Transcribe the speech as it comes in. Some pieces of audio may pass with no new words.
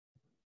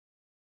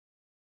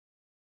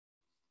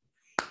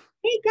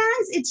Hey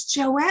guys, it's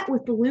Joette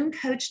with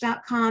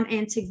BalloonCoach.com,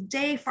 and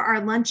today for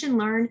our Lunch and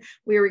Learn,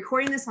 we are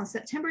recording this on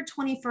September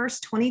 21st,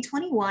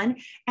 2021,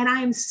 and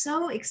I am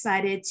so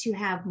excited to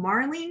have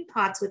Marlene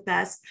Potts with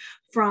us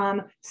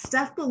from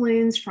Stuffed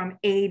Balloons from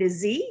A to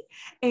Z.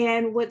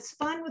 And what's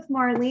fun with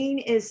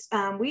Marlene is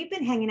we've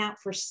been hanging out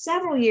for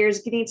several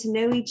years, getting to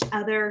know each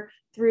other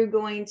through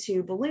going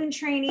to balloon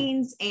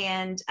trainings,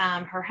 and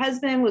her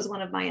husband was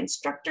one of my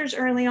instructors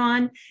early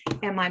on,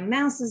 and my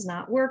mouse is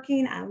not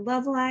working. I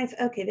love life.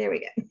 Okay, there we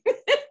go.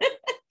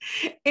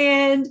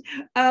 And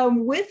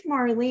with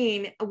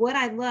Marlene, what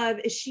I love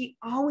is she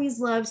always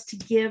loves to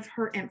give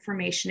her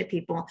information to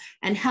people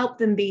and help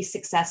them be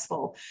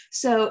successful.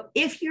 So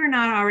if you're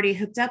not already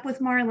hooked up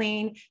with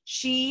Marlene,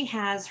 she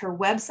has her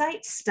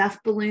website,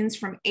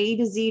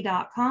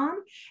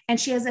 stuffballoonsfromatoz.com, and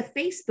she has a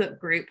Facebook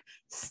group,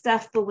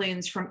 Stuffed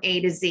Balloons from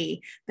A to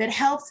Z, that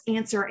helps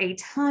answer a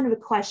ton of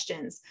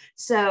questions.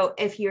 So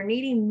if you're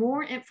needing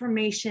more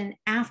information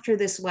after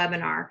this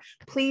webinar,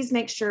 please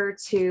make sure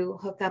to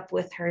hook up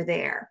with her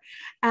there.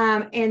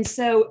 And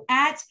so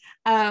at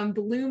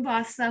Balloon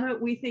Boss Summit,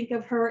 we think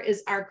of her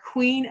as our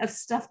queen of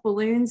stuffed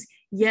balloons.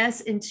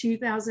 Yes, in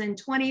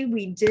 2020,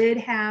 we did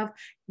have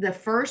the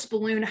first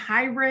balloon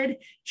hybrid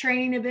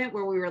training event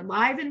where we were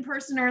live in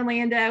person in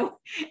Orlando,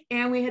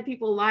 and we had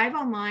people live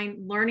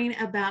online learning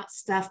about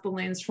stuffed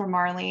balloons from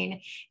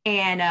Marlene.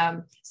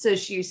 And so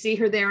you see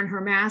her there in her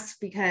mask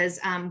because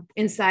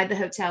inside the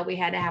hotel, we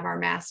had to have our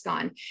mask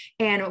on.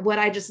 And what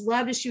I just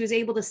loved is she was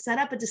able to set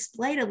up a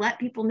display to let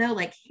people know,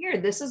 like, here,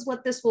 this is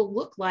what this will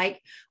look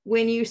like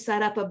when you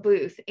set up a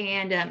booth,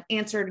 and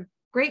answered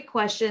great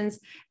questions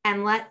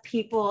and let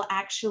people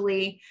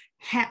actually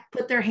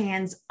put their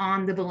hands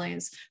on the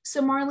balloons.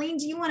 So Marlene,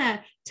 do you want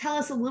to tell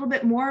us a little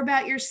bit more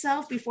about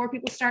yourself before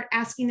people start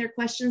asking their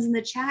questions in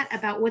the chat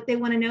about what they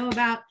want to know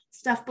about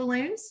stuffed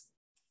balloons?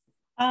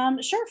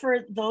 Sure.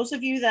 For those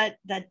of you that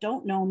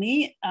don't know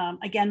me,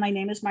 again, my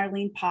name is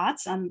Marlene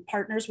Potts. I'm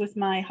partners with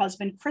my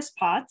husband, Chris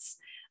Potts,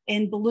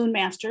 in Balloon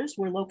Masters.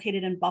 We're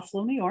located in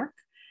Buffalo, New York.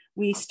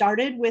 We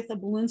started with a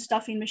balloon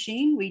stuffing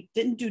machine. We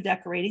didn't do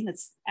decorating.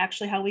 That's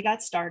actually how we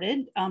got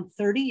started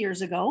 30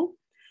 years ago.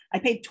 I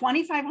paid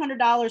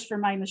 $2,500 for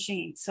my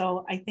machine.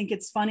 So I think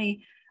it's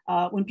funny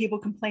when people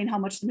complain how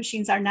much the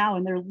machines are now,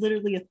 and they're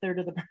literally a third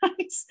of the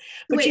price.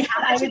 But wait,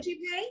 how much did you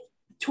pay?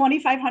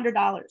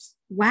 $2,500.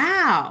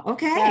 Wow.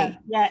 Okay.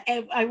 Yeah.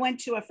 I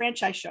went to a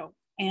franchise show,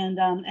 and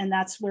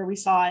that's where we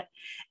saw it.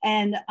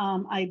 And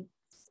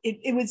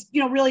it was,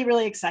 really,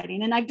 really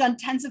exciting. And I've done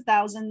tens of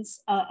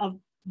thousands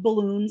of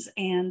balloons,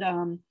 and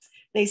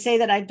they say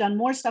that I've done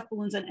more stuffed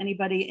balloons than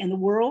anybody in the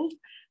world.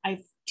 I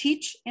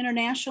teach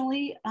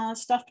internationally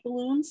stuffed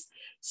balloons,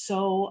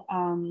 so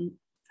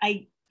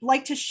I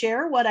like to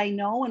share what I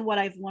know and what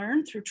I've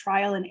learned through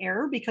trial and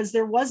error, because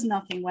there was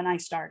nothing when I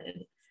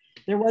started.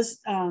 There was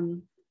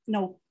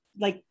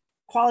like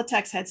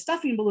Qualitex had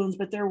stuffing balloons,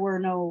 but there were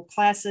no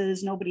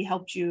classes. Nobody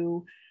helped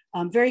you.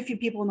 Very few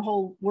people in the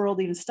whole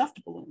world even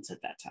stuffed balloons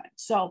at that time.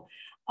 So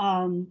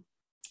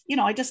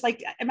I just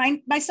like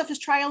my stuff is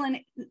trial and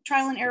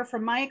error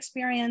from my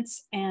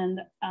experience, and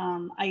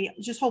I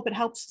just hope it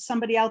helps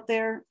somebody out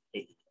there.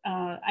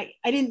 I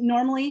didn't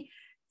normally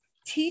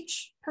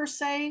teach per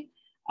se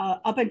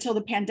up until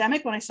the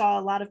pandemic, when I saw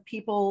a lot of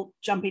people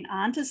jumping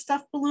onto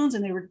stuffed balloons,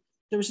 and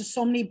there was just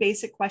so many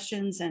basic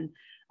questions and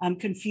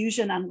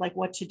confusion on like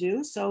what to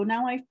do. So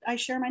now I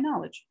share my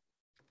knowledge.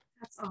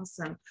 That's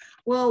awesome.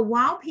 Well,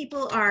 while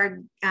people are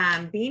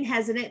being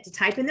hesitant to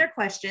type in their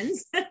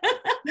questions,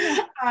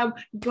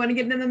 going to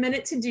give them a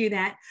minute to do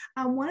that.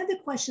 One of the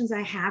questions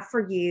I have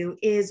for you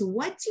is,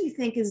 what do you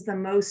think is the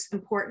most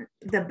important,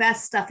 the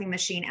best stuffing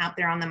machine out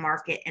there on the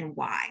market, and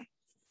why?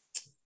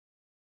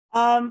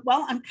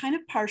 Well, I'm kind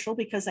of partial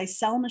because I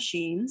sell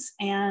machines,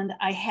 and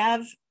I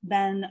have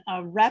been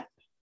a rep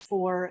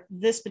for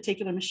this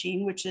particular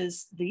machine, which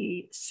is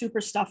the Super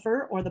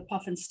Stuffer or the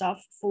Puff and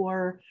Stuff,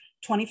 for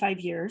 25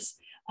 years.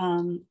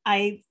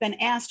 I've been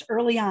asked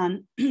early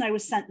on, I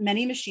was sent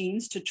many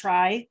machines to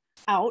try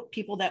out,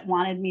 people that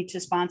wanted me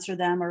to sponsor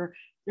them or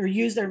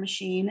use their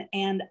machine.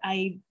 And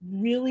I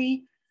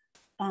really,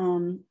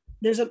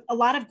 there's a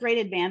lot of great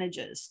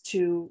advantages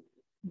to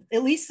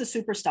at least the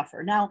Super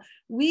Stuffer. Now,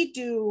 we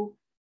do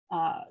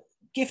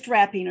gift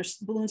wrapping or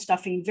balloon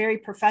stuffing very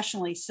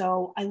professionally.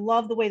 So I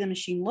love the way the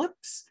machine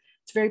looks.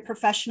 It's very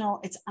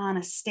professional. It's on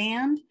a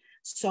stand.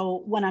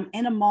 So when I'm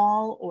in a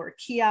mall or a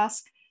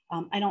kiosk,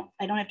 I don't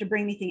have to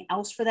bring anything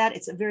else for that.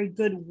 It's a very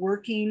good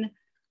working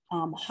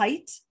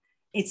height.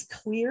 It's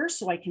clear,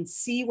 so I can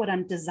see what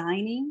I'm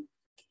designing.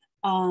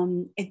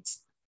 It's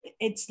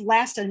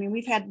lasted. I mean,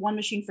 we've had one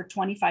machine for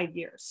 25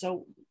 years,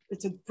 so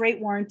it's a great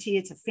warranty.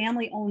 It's a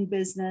family-owned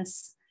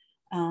business.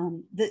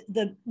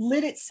 The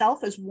lid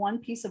itself is one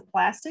piece of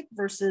plastic,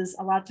 versus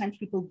a lot of times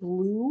people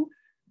glue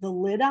the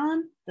lid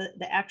on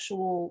the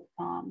actual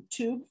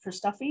tube for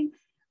stuffing.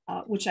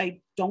 Which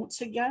I don't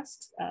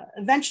suggest.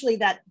 Eventually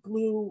that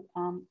glue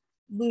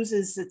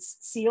loses its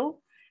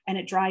seal and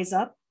it dries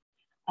up.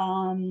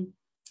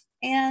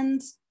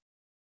 And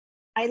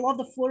I love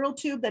the floral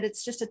tube that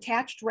it's just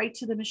attached right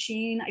to the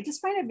machine. I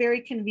just find it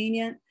very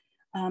convenient.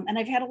 And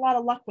I've had a lot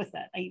of luck with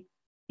it.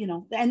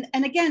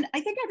 And again,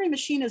 I think every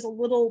machine is a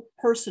little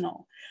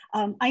personal.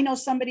 I know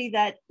somebody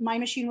that my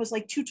machine was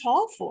like too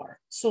tall for,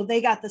 so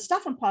they got the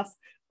Stuff and Puff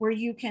where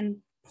you can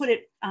put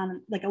it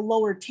on like a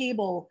lower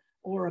table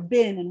or a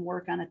bin and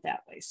work on it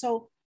that way.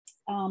 So,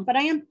 but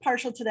I am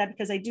partial to that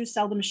because I do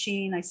sell the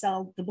machine. I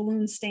sell the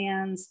balloon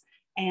stands,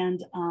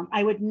 and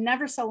I would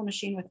never sell a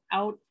machine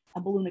without a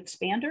balloon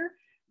expander.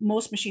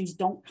 Most machines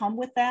don't come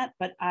with that,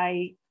 but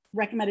I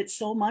recommend it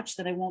so much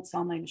that I won't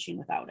sell my machine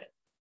without it.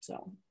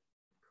 So.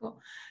 Cool.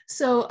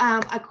 So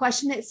a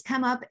question that's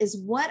come up is,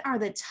 what are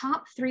the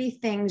top 3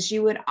 things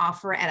you would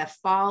offer at a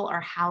fall or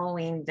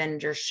Halloween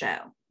vendor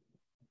show?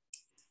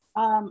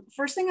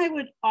 First thing I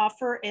would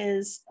offer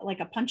is like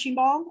a punching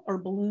ball or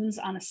balloons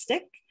on a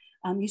stick.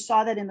 You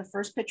saw that in the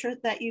first picture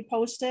that you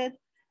posted.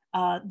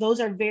 Those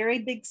are very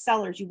big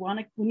sellers. You want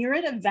to, when you're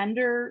at a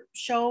vendor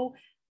show,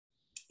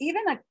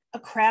 even a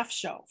craft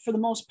show, for the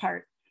most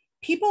part,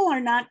 people are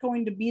not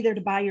going to be there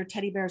to buy your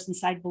teddy bears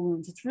inside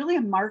balloons. It's really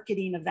a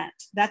marketing event.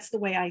 That's the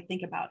way I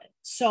think about it.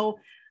 So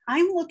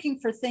I'm looking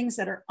for things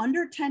that are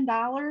under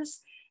 $10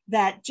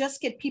 that just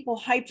get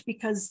people hyped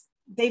because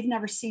they've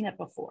never seen it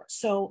before.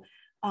 So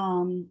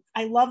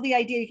I love the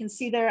idea. You can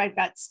see there, I've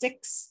got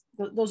sticks.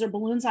 Those are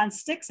balloons on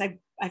sticks.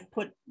 I've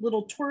put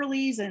little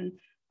twirlies, and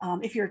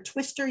if you're a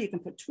twister, you can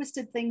put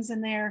twisted things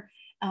in there.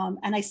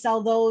 And I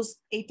sell those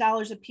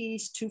 $8 a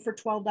piece, 2 for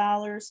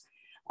 $12.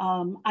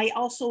 I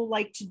also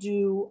like to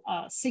do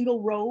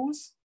single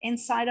rows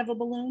inside of a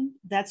balloon.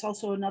 That's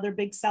also another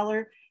big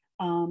seller.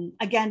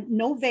 Again,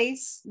 no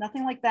vase,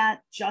 nothing like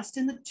that, just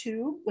in the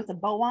tube with a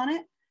bow on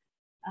it.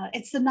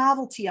 It's the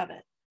novelty of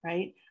it,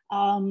 right?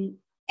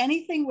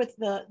 Anything with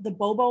the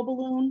Bobo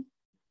balloon,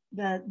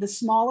 the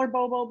smaller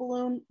Bobo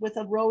balloon with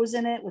a rose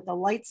in it, with the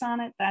lights on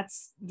it,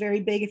 that's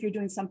very big if you're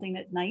doing something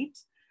at night.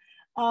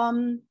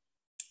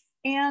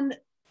 And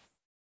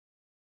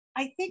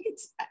I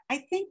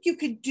think you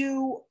could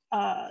do,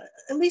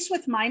 at least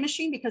with my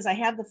machine, because I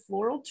have the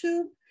floral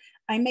tube,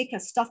 I make a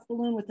stuffed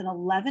balloon with an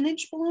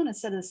 11-inch balloon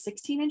instead of a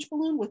 16-inch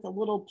balloon with a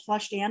little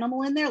plushed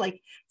animal in there.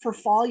 Like for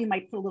fall, you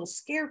might put a little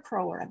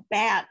scarecrow or a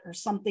bat or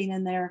something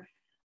in there.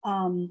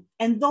 And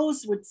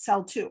those would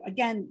sell too.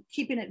 Again,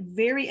 keeping it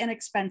very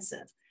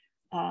inexpensive.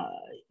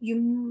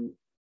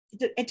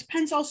 It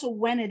depends also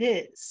when it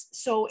is.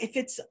 So if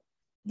it's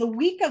the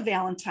week of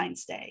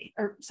Valentine's Day,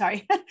 or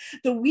sorry,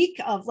 the week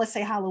of, let's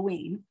say,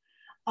 Halloween,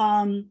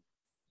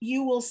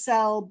 you will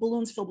sell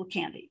balloons filled with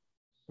candy,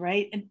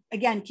 right? And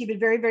again, keep it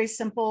very, very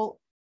simple.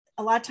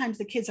 A lot of times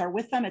the kids are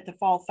with them at the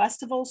fall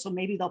festival, so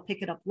maybe they'll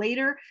pick it up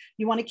later.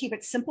 You want to keep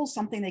it simple,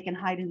 something they can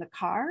hide in the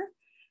car,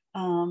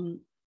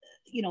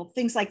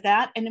 things like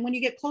that. And then when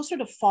you get closer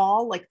to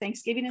fall, like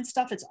Thanksgiving and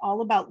stuff, it's all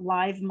about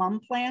live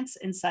mum plants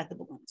inside the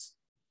balloons.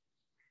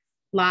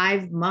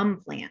 Live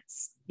mum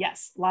plants.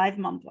 Yes, live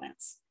mum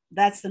plants.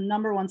 That's the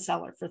 #1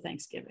 seller for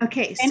Thanksgiving.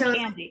 Okay, and so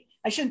candy.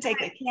 I shouldn't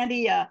take it.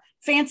 Candy,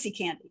 fancy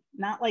candy,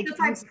 not like. So if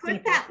I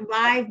put that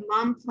live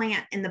mum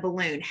plant in the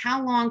balloon,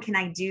 how long can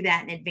I do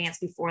that in advance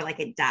before like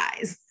it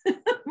dies?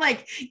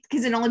 Like,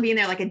 because it only be in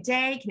there like a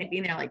day? Can it be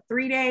in there like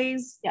 3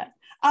 days? Yeah.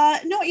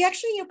 No,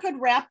 you could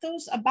wrap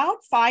those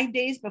about 5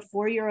 days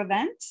before your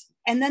event,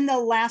 and then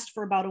they'll last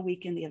for about a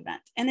week in the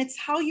event. And it's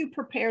how you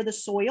prepare the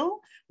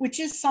soil,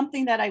 which is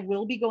something that I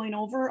will be going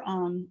over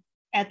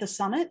at the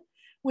summit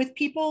with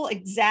people,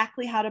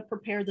 exactly how to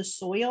prepare the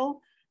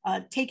soil,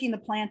 taking the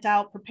plant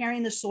out,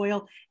 preparing the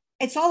soil.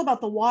 It's all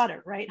about the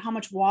water, right? How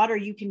much water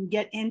you can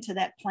get into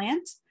that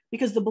plant,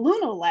 because the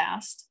balloon will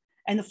last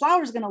and the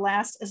flower is going to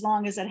last as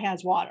long as it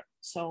has water.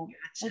 So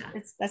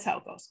gotcha. That's how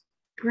it goes.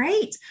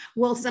 Great.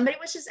 Well, somebody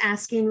was just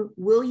asking,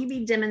 will you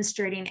be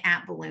demonstrating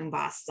at Balloon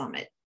Boss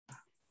Summit?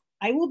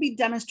 I will be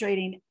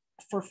demonstrating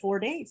for 4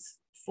 days.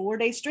 4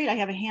 days straight. I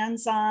have a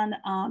hands-on,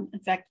 in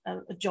fact,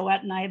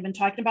 Joette and I have been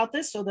talking about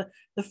this. So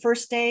the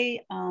first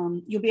day,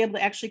 you'll be able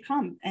to actually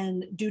come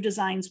and do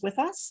designs with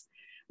us.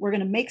 We're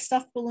going to make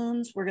stuffed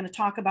balloons. We're going to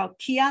talk about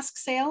kiosk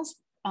sales,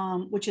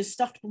 which is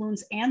stuffed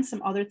balloons and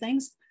some other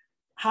things,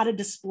 how to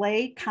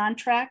display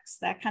contracts,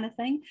 that kind of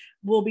thing.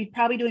 We'll be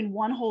probably doing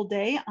 1 whole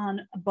day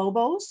on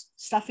Bobos,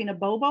 stuffing a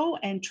Bobo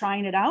and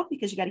trying it out,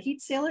 because you got to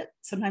heat seal it.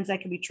 Sometimes that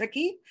can be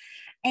tricky.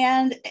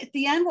 And at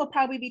the end, we'll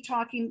probably be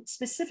talking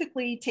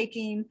specifically,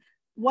 taking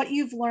what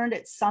you've learned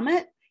at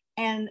Summit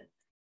and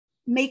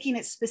making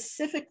it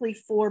specifically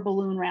for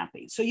balloon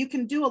wrapping. So you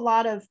can do a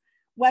lot of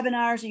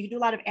webinars and you can do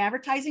a lot of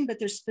advertising, but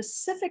there's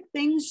specific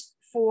things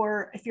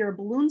for, if you're a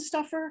balloon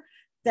stuffer,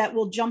 that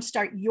will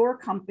jumpstart your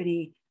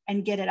company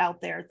and get it out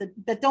there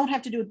that don't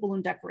have to do with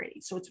balloon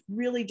decorating. So it's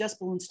really just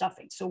balloon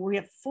stuffing. So we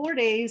have 4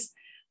 days,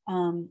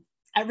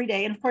 every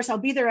day. And of course, I'll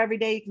be there every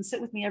day. You can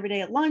sit with me every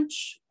day at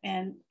lunch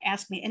and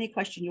ask me any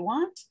question you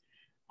want.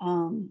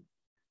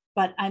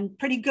 But I'm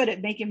pretty good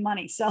at making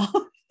money. So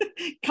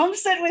come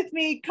sit with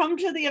me, come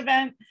to the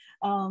event,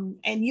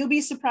 and you'll be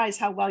surprised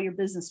how well your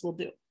business will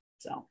do.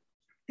 So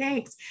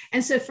Thanks.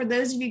 And so for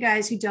those of you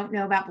guys who don't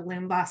know about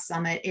Balloon Boss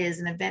Summit, is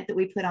an event that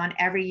we put on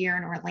every year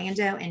in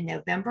Orlando in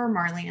November.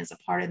 Marlene is a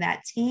part of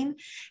that team,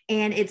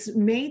 and it's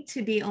made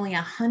to be only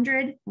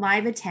 100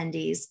 live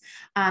attendees.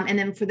 And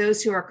then for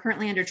those who are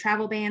currently under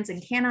travel bans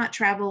and cannot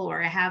travel or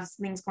have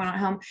things going on at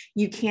home,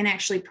 you can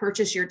actually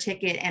purchase your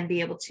ticket and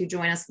be able to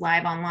join us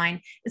live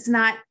online. It's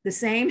not the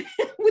same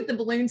with the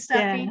balloon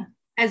stuffing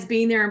as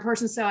being there in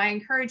person. So I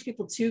encourage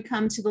people to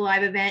come to the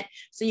live event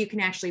so you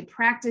can actually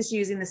practice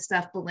using the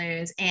stuffed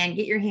balloons and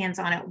get your hands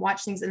on it,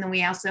 watch things. And then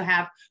we also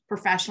have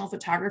professional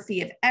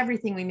photography of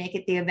everything we make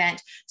at the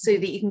event so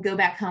that you can go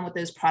back home with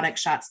those product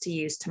shots to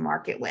use to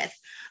market with.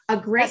 A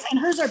great— yes, and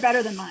hers are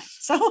better than mine.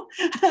 So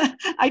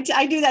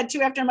I do that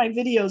too after my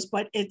videos,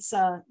 but it's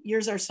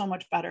yours are so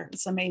much better.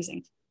 It's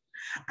amazing.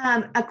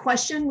 A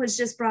question was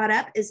just brought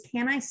up is,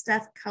 can I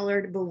stuff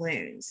colored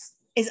balloons?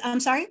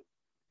 I'm sorry?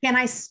 Can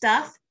I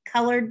stuff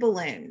colored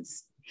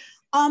balloons?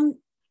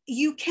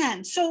 You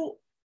can. So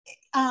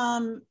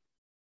obviously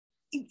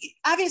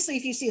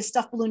if you see a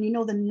stuffed balloon, you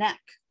know the neck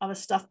of a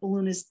stuffed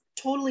balloon is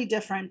totally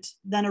different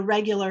than a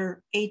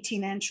regular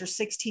 18-inch or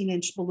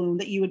 16-inch balloon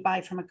that you would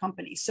buy from a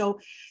company. So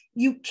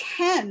you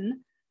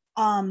can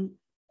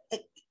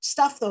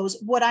stuff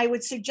those. What I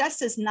would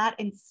suggest is not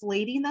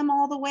inflating them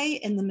all the way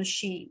in the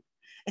machine.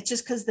 It's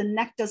just because the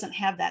neck doesn't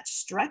have that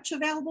stretch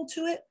available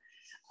to it.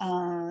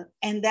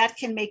 And that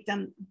can make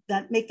them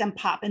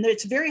pop. And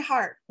it's very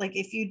hard. Like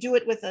if you do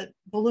it with a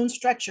balloon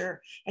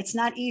stretcher, it's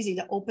not easy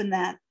to open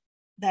that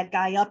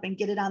guy up and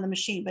get it on the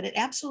machine, but it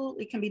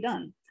absolutely can be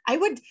done. I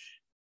would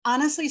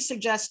honestly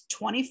suggest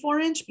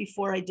 24-inch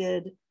before I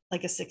did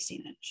like a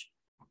 16-inch.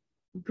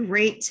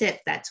 Great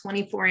tip, that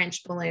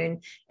 24-inch balloon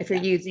if you're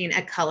using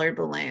a colored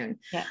balloon.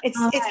 Yeah, it's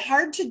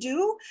hard to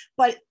do,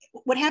 but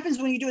what happens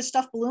when you do a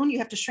stuffed balloon, you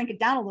have to shrink it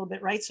down a little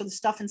bit, right? So the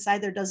stuff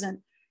inside there doesn't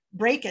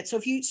break it. So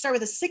if you start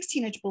with a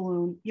 16-inch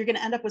balloon, you're going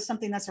to end up with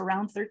something that's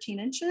around 13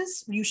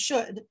 inches. You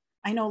should.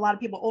 I know a lot of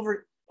people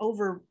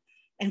over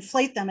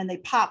inflate them and they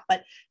pop,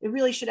 but it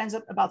really should end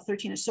up about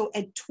 13 inches. So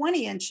at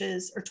 20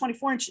 inches or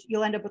 24 inch,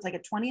 you'll end up with like a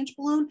 20-inch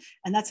balloon.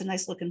 And that's a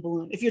nice looking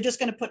balloon. If you're just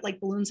going to put like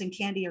balloons and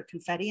candy or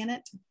confetti in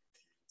it.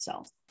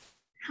 So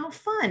how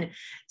fun.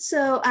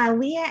 So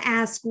Leah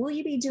asked, will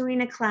you be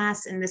doing a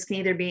class, and this can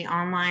either be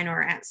online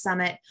or at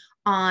Summit,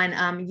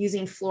 on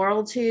using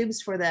floral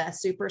tubes for the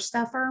super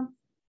stuffer?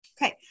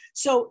 Okay,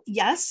 so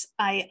yes,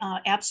 I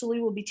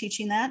absolutely will be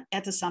teaching that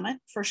at the Summit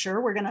for sure.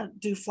 We're going to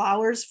do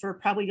flowers for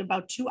probably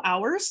about 2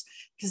 hours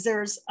because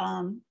there's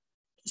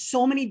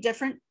so many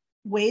different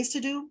ways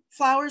to do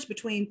flowers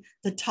between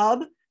the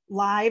tub,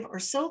 live or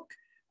silk,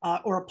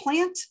 or a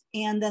plant,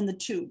 and then the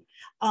tube.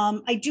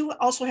 I do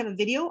also have a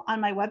video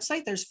on my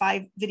website. There's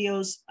 5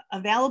 videos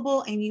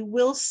available, and you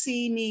will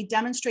see me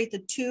demonstrate the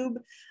tube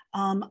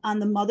on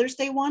the Mother's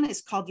Day one.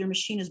 It's called Your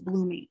Machine is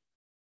Blooming.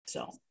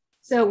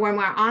 So when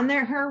we're on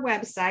her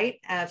website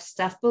of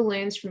stuffed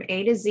balloons from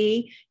A to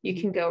Z,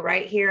 you can go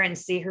right here and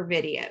see her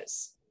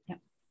videos. Yeah.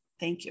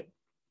 Thank you.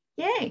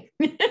 Yay.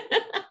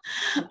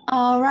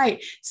 All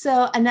right.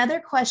 So another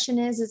question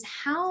is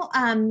how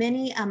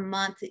many a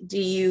month do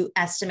you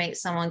estimate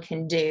someone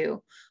can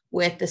do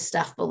with the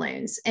stuffed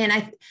balloons?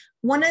 And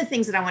one of the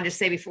things that I wanted to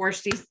say before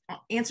she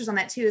answers on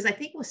that too, is I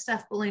think with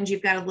stuffed balloons,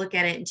 you've got to look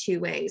at it in 2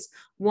 ways.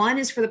 One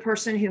is for the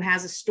person who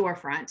has a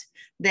storefront,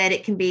 that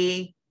it can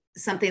be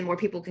something where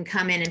people can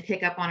come in and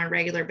pick up on a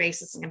regular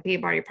basis and be a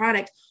part of your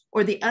product.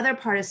 Or the other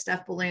part of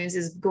stuffed balloons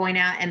is going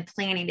out and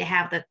planning to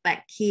have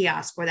that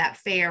kiosk or that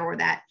fair or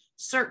that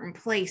certain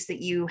place that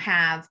you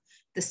have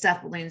the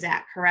stuffed balloons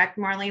at, correct,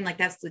 Marlene? Like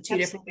that's the 2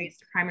 different ways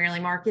to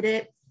primarily market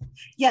it.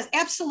 Yes,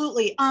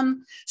 absolutely.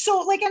 So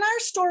like in our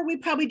store, we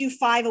probably do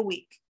 5 a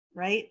week,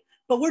 right?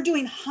 But we're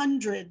doing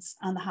hundreds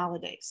on the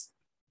holidays.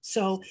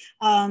 So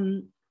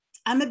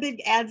I'm a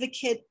big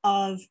advocate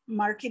of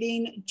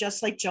marketing,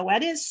 just like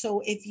Joette is.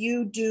 So if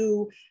you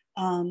do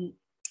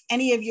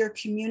any of your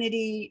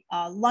community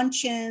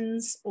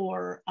luncheons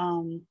or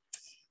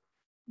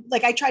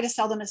like I try to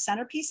sell them as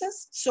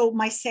centerpieces. So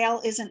my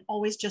sale isn't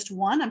always just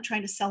one. I'm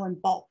trying to sell in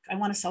bulk. I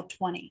want to sell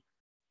 20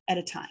 at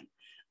a time.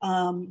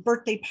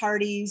 Birthday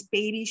parties,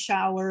 baby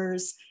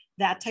showers,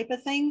 that type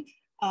of thing.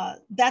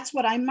 That's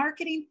what I'm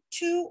marketing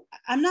to.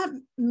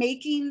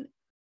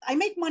 I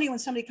make money when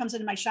somebody comes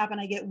into my shop and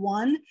I get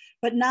one,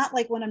 but not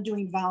like when I'm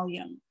doing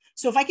volume.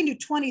 So if I can do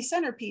 20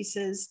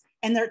 centerpieces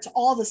and it's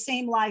all the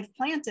same live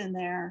plant in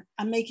there,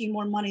 I'm making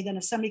more money than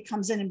if somebody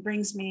comes in and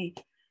brings me,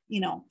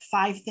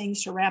 5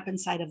 things to wrap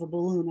inside of a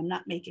balloon. I'm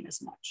not making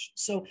as much.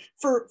 So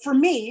for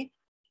me,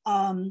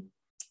 and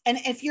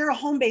if you're a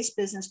home-based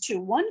business too,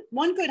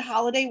 one good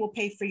holiday will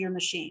pay for your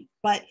machine,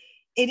 but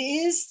it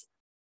is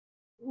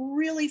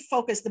really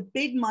focused. The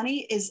big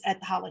money is at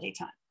the holiday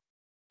time,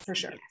 for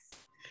sure.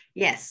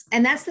 Yes.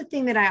 And that's the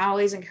thing that I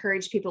always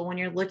encourage people when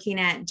you're looking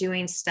at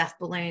doing stuffed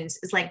balloons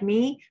is like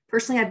me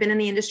personally, I've been in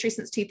the industry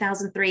since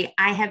 2003.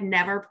 I have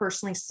never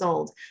personally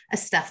sold a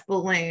stuffed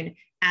balloon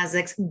as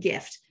a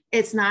gift.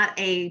 it's not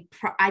I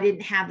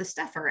didn't have the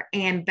stuffer.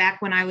 And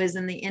back when I was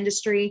in the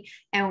industry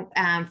and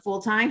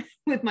full time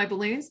with my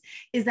balloons,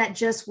 is that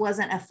just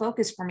wasn't a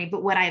focus for me.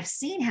 But what I've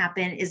seen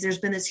happen is there's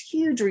been this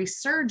huge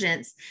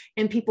resurgence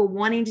in people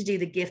wanting to do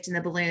the gift in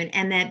the balloon.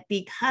 And that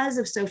because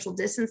of social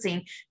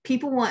distancing,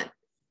 people want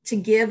to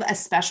give a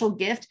special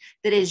gift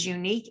that is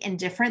unique and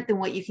different than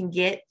what you can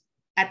get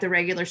at the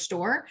regular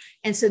store.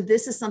 And so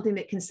this is something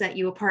that can set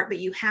you apart, but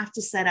you have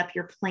to set up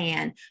your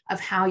plan of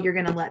how you're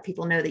going to let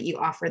people know that you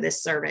offer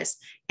this service.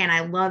 And I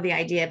love the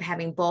idea of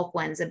having bulk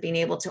ones, of being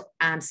able to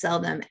sell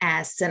them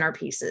as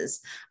centerpieces,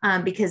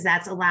 because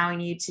that's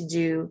allowing you to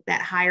do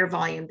that higher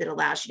volume that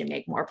allows you to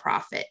make more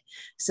profit.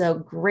 So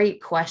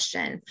great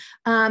question.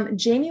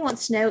 Jamie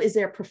wants to know, is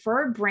there a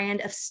preferred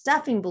brand of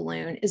stuffing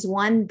balloon? Is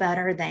one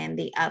better than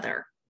the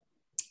other?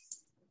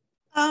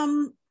 I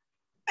don't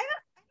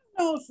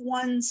know if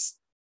one's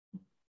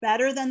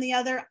better than the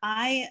other.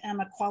 I am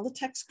a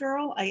Qualitex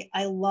girl.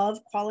 I love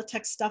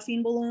Qualitex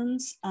stuffing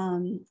balloons.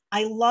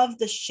 I love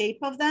the shape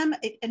of them.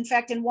 In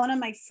fact, in one of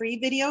my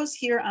free videos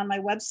here on my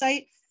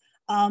website,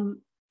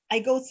 I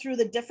go through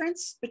the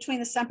difference between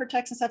the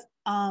Sempertex and stuff.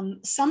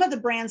 Some of the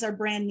brands are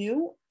brand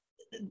new.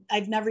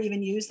 I've never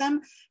even used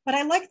them, but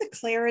I like the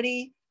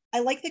clarity. I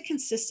like the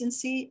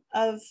consistency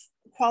of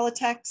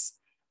Qualitex.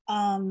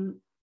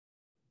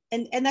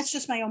 And that's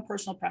just my own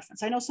personal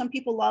preference. I know some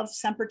people love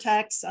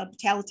Sempertex,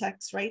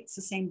 Talitex, right? It's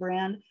the same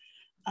brand.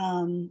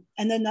 And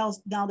then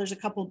now there's a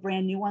couple of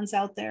brand new ones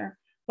out there,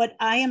 but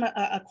I am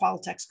a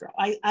Qualitex girl.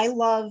 I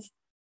love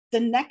the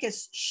neck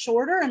is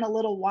shorter and a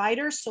little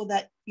wider so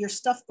that your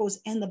stuff goes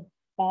in the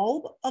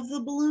bulb of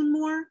the balloon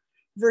more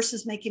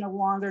versus making a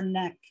longer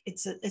neck.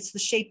 It's the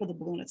shape of the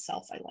balloon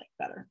itself I like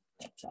better.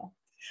 So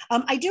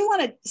I do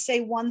want to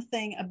say one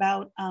thing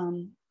about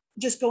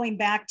just going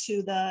back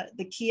to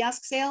the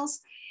kiosk sales.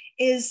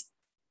 Is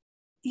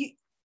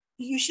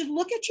you should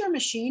look at your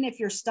machine.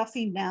 If you're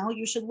stuffing now,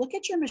 you should look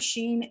at your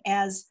machine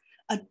as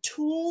a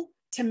tool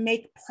to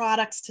make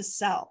products to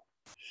sell.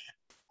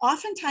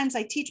 Oftentimes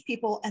I teach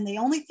people and they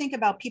only think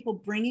about people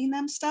bringing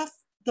them stuff.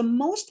 The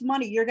most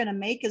money you're going to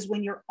make is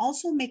when you're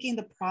also making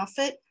the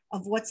profit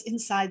of what's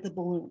inside the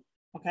balloon.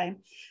 Okay.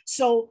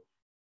 So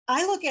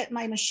I look at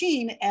my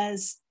machine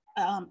as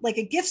like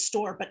a gift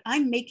store, but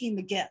I'm making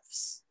the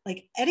gifts.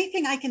 Like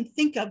anything I can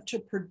think of to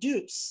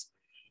produce,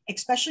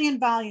 especially in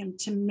volume,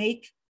 to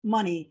make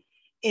money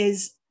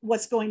is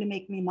what's going to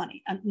make me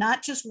money. I'm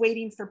not just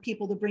waiting for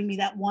people to bring me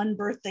that one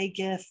birthday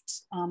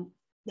gift,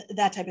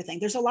 that type of thing.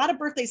 There's a lot of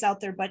birthdays out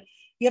there, but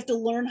you have to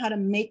learn how to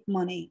make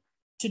money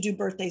to do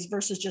birthdays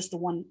versus just the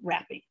one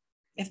wrapping,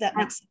 if that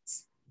makes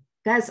sense.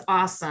 That's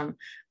awesome.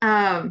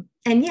 And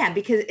yeah,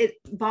 because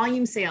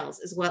volume sales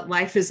is what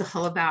life is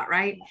all about,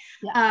 right?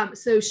 Yeah.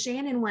 So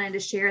Shannon wanted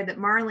to share that,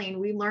 Marlene,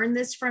 we learned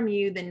this from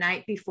you the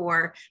night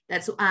before.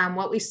 That's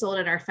what we sold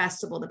at our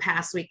festival the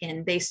past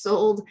weekend. They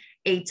sold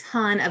a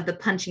ton of the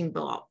punching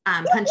ball.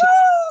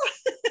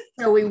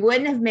 So we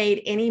wouldn't have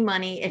made any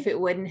money if it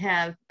wouldn't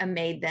have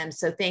made them.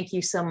 So thank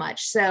you so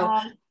much. So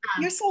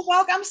you're so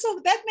welcome.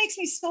 That makes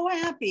me so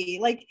happy.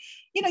 Like,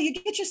 you know, you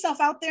get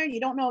yourself out there and you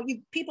don't know,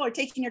 people are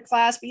taking your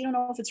class, but you don't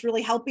know if it's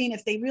really helping,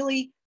 if they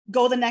really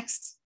go the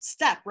next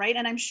step. Right.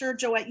 And I'm sure,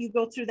 Joette, you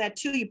go through that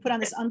too. You put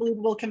on this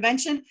unbelievable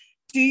convention.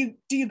 Do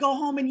you go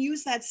home and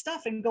use that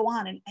stuff and go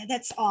on? And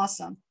that's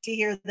awesome to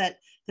hear that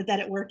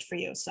it worked for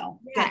you. So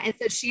yeah. Good. And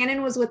so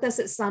Shannon was with us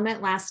at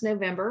Summit last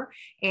November.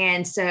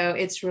 And so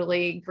it's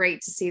really great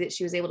to see that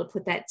she was able to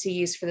put that to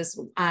use for this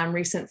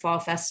recent fall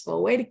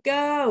festival. Way to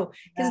go.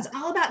 Because It's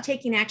all about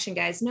taking action,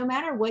 guys. No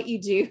matter what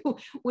you do,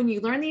 when you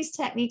learn these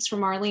techniques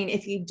from Marlene,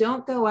 if you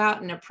don't go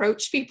out and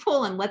approach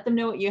people and let them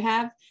know what you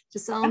have to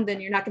sell them,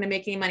 then you're not going to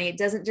make any money. It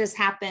doesn't just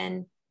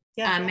happen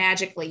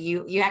magically.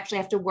 You actually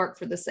have to work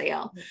for the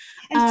sale.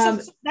 And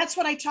so that's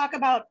what I talk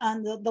about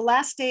on the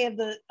last day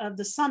of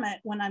the summit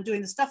when I'm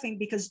doing the stuffing,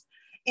 because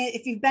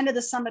if you've been to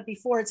the summit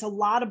before, it's a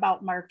lot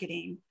about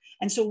marketing.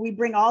 And so we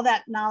bring all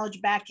that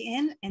knowledge back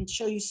in and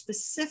show you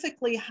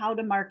specifically how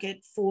to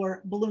market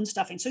for balloon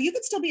stuffing. So you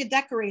could still be a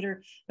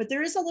decorator, but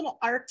there is a little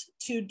art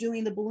to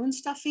doing the balloon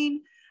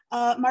stuffing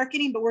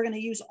marketing, but we're going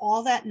to use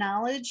all that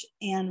knowledge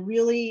and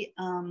really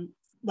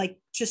like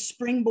just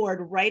springboard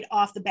right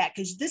off the bat,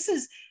 because this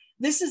is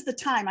the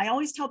time. I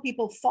always tell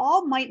people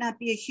fall might not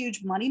be a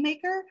huge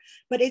moneymaker,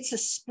 but it's a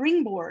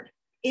springboard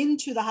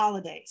into the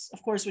holidays,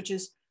 of course, which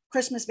is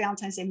Christmas,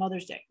 Valentine's Day,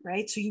 Mother's Day,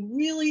 right? So you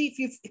really, if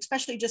you've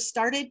especially just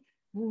started,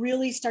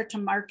 really start to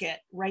market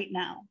right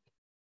now.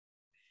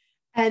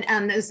 And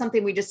that was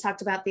something we just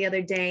talked about the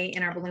other day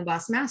in our Balloon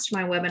Boss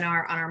Mastermind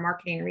webinar on our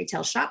marketing and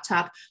retail shop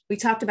talk. We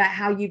talked about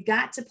how you've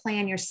got to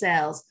plan your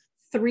sales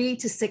 3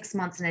 to 6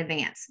 months in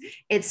advance.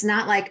 It's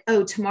not like,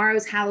 oh,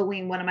 tomorrow's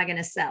Halloween, what am I going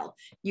to sell?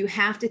 You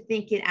have to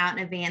think it out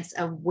in advance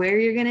of where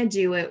you're going to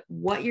do it,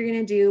 what you're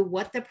going to do,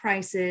 what the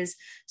price is,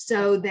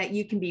 so that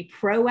you can be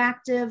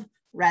proactive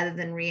rather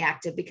than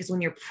reactive, because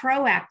when you're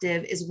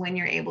proactive is when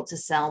you're able to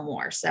sell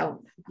more.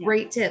 So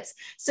great tips.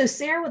 So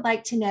Sarah would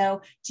like to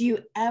know, do you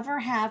ever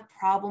have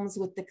problems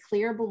with the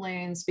clear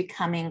balloons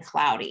becoming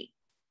cloudy?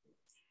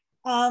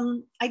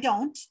 I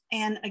don't.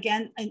 And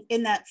again,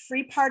 in that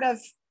free part of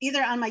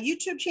either on my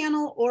YouTube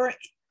channel or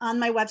on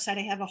my website,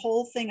 I have a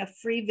whole thing of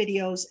free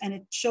videos and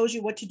it shows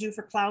you what to do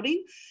for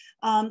clouding.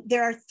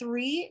 There are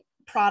 3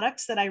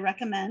 products that I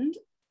recommend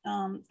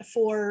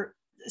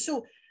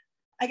so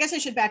I guess I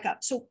should back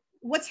up. So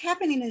what's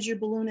happening is your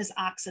balloon is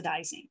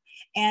oxidizing.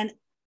 And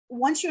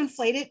once you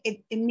inflate it,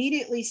 it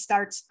immediately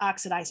starts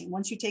oxidizing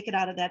once you take it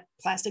out of that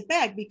plastic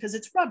bag because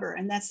it's rubber.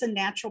 And that's the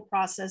natural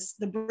process,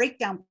 the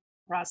breakdown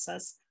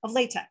process of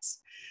latex.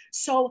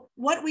 So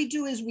what we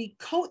do is we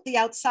coat the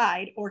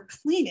outside or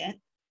clean it,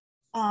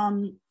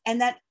 and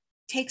that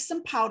takes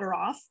some powder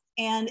off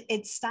and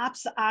it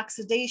stops the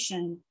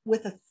oxidation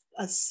with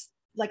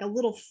like a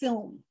little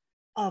film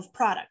of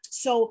product.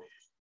 So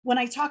when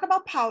I talk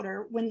about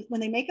powder, when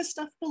they make a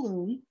stuffed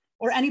balloon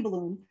or any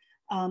balloon,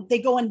 they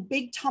go in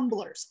big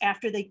tumblers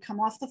after they come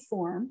off the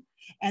form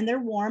and they're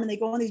warm, and they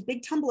go in these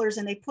big tumblers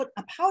and they put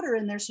a powder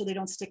in there so they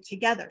don't stick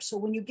together. So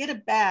when you get a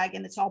bag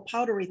and it's all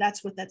powdery,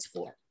 that's what that's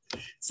for.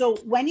 So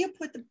when you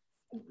put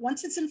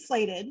once it's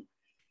inflated,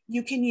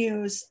 you can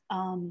use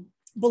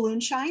Balloon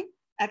Shine,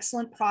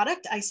 excellent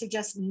product. I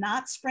suggest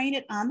not spraying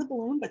it on the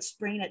balloon, but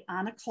spraying it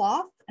on a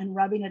cloth and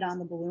rubbing it on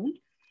the balloon.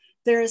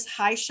 There is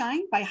High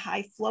Shine by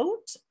High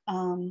Float.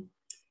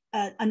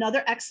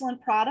 Another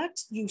excellent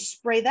product. You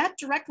spray that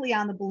directly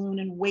on the balloon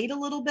and wait a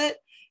little bit.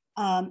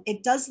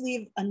 It does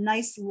leave a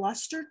nice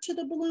luster to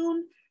the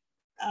balloon.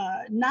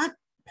 Not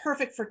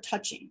perfect for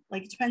touching.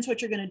 Like, it depends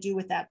what you're going to do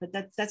with that, but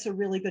that's a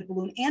really good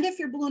balloon. And if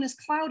your balloon is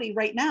cloudy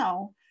right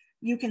now,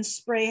 you can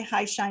spray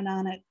High Shine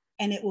on it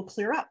and it will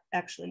clear up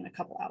actually in a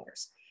couple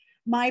hours.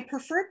 My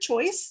preferred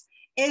choice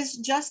is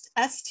just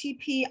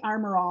STP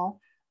Armor All,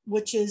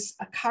 which is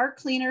a car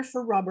cleaner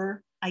for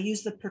rubber. I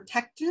use the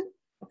protectant.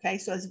 Okay,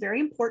 so it's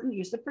very important,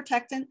 use the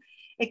protectant.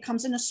 It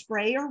comes in a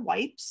spray or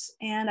wipes,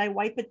 and I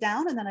wipe it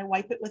down and then I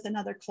wipe it with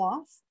another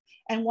cloth.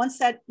 And once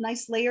that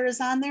nice layer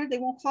is on there, they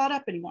won't clot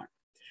up anymore.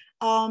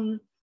 I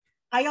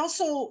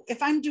also,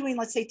 if I'm doing,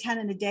 let's say 10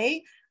 in a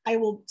day, I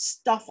will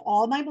stuff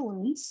all my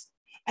balloons.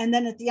 And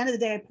then at the end of the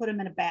day, I put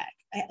them in a bag.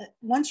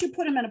 Once you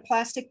put them in a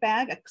plastic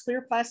bag, a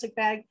clear plastic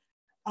bag,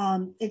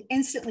 it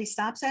instantly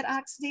stops that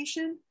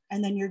oxidation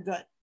and then you're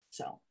good.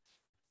 So.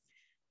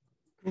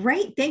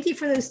 Great. Thank you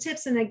for those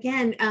tips. And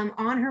again,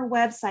 on her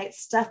website,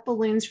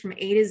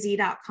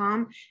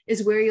 stuffballoonsfromatoz.com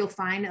is where you'll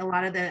find a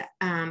lot of the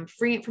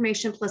free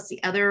information plus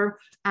the other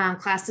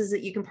classes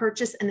that you can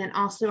purchase. And then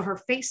also her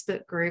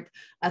Facebook group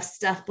of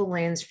Stuffed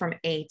Balloons from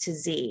A to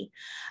Z.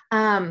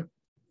 A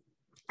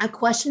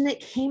question that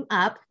came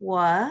up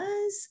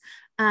was,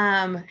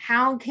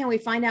 how can we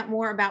find out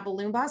more about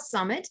Balloon Boss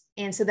Summit?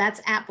 And so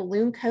that's at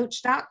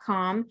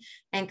BalloonCoach.com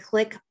and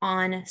click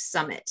on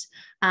Summit.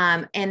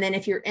 And then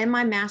if you're in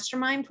my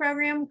mastermind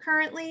program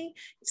currently,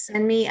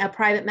 send me a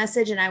private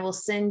message and I will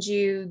send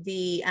you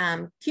the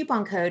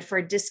coupon code for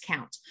a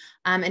discount.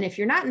 And if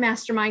you're not in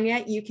mastermind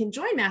yet, you can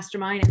join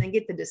mastermind and then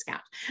get the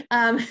discount.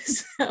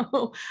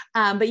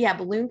 But yeah,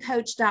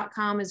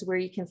 BalloonCoach.com is where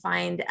you can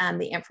find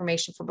the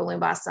information for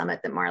Balloon Boss Summit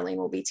that Marlene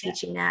will be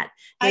teaching at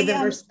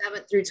November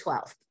 7th through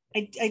 12th.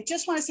 I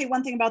just want to say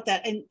one thing about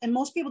that. And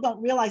most people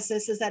don't realize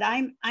this, is that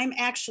I'm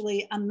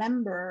actually a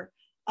member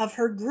of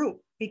her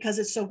group because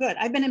it's so good.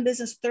 I've been in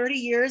business 30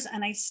 years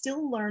and I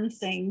still learn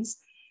things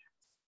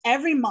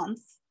every month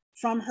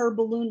from her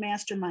balloon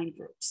mastermind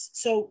groups.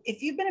 So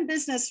if you've been in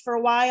business for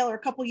a while or a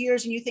couple of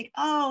years and you think,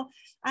 oh,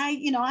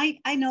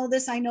 I know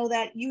this, I know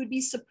that, you would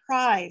be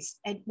surprised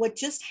at what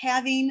just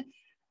having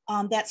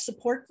that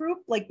support group,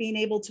 like being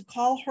able to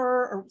call her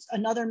or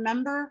another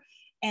member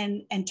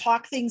and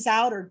talk things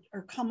out or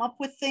come up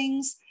with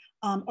things,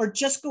 or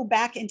just go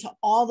back into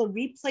all the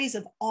replays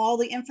of all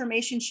the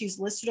information she's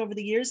listed over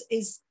the years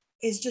is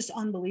just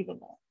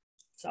unbelievable.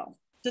 So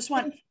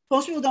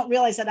most people don't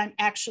realize that I'm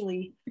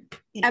actually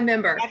a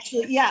member.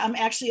 I'm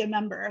actually a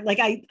member. Like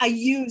I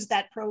use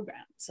that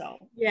program. So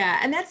yeah,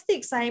 and that's the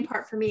exciting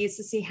part for me, is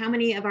to see how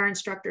many of our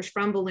instructors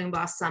from Balloon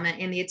Boss Summit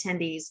and the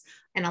attendees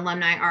and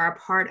alumni are a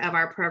part of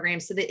our program.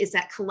 So that it's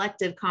that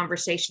collective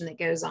conversation that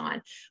goes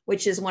on,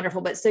 which is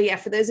wonderful. But so yeah,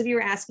 for those of you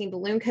who are asking,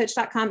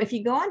 BalloonCoach.com, if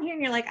you go on here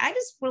and you're like, I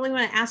just really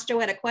want to ask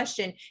Joette a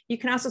question, you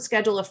can also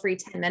schedule a free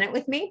 10-minute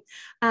with me.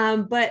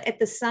 But at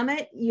the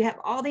summit, you have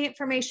all the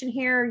information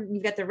here.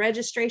 You've got the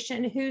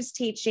registration, who's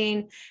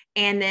teaching,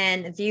 and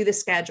then view the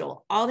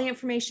schedule. All the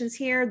information's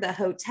here. The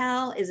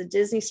hotel is a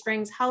Disney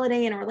Springs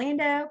Holiday in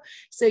Orlando.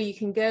 So you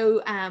can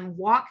go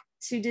walk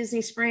to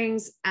Disney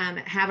Springs,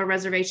 have a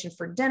reservation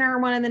for dinner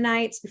one of the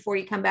nights before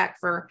you come back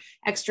for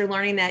extra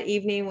learning that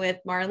evening with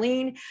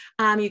Marlene.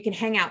 You can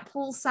hang out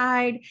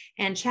poolside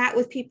and chat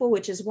with people,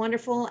 which is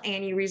wonderful.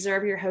 And you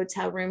reserve your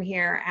hotel room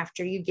here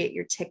after you get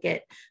your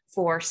ticket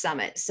for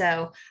Summit.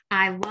 So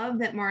I love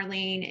that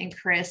Marlene and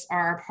Chris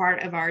are a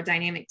part of our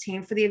dynamic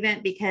team for the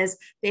event, because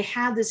they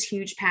have this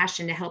huge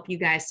passion to help you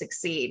guys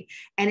succeed.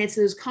 And it's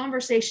those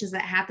conversations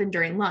that happen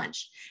during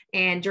lunch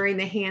and during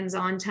the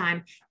hands-on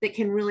time that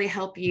can really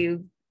help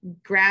you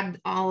grab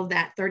all of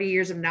that 30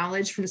 years of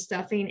knowledge from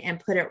stuffing and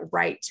put it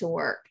right to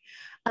work.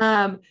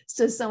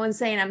 So someone's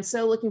saying, I'm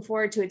so looking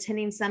forward to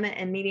attending Summit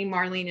and meeting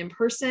Marlene in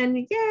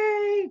person.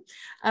 Yay.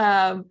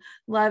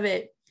 Love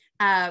it.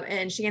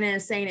 And Shannon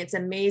is saying it's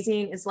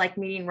amazing. It's like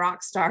meeting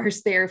rock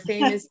stars. They're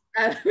famous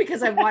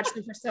because I've watched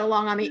them for so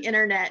long on the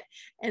internet.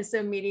 And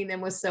so meeting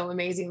them was so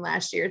amazing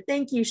last year.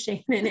 Thank you,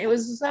 Shannon. It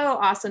was so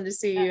awesome to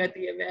see you at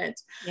the event.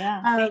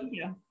 Yeah, thank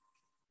you.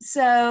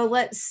 So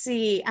let's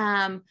see.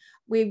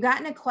 We've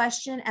gotten a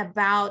question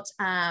about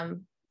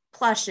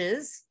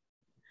plushes.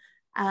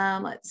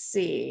 Let's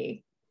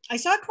see. I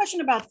saw a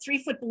question about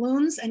 3-foot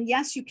balloons, and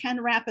yes, you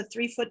can wrap a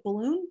 3-foot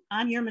balloon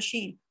on your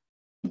machine.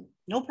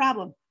 No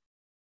problem.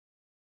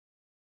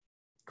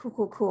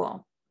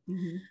 Cool.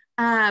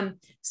 Mm-hmm.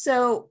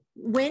 So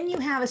when you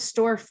have a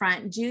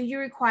storefront, do you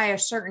require a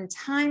certain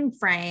time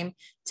frame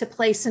to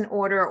place an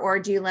order, or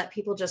do you let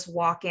people just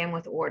walk in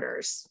with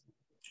orders?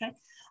 Okay.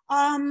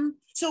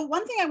 So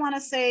one thing I want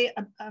to say,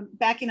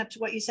 backing up to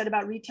what you said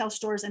about retail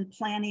stores and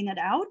planning it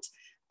out.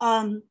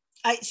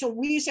 So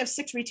we used to have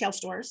 6 retail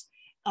stores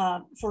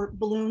for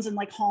balloons and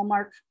like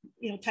Hallmark,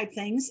 type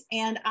things.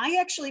 And I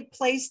actually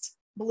placed,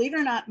 believe it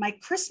or not, my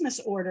Christmas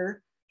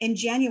order in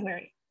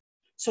January.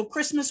 So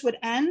Christmas would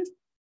end.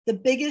 The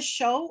biggest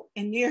show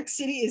in New York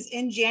City is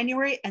in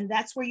January, and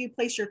that's where you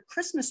place your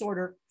Christmas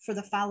order for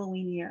the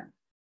following year.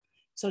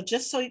 So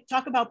just so you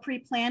talk about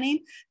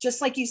pre-planning,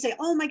 just like you say,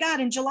 oh my God,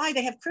 in July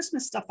they have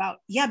Christmas stuff out.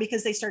 Yeah,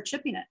 because they start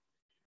shipping it.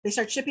 They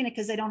start shipping it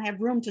because they don't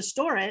have room to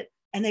store it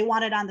and they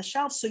want it on the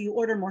shelf. So you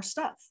order more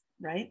stuff,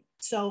 right?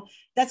 So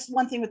that's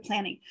one thing with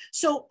planning.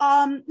 So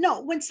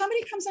no, when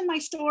somebody comes in my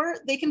store,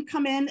 they can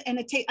come in and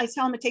I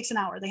tell them it takes an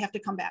hour. They have to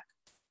come back.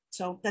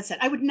 So that's it.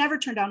 I would never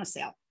turn down a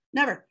sale.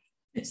 Never.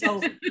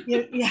 So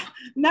yeah,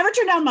 never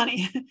turn down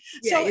money.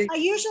 So I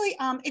usually,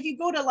 if you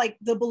go to like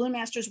the Balloon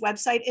Masters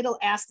website, it'll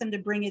ask them to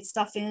bring its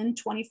stuff in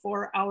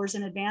 24 hours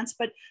in advance.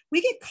 But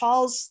we get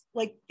calls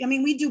like,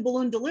 we do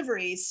balloon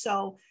deliveries.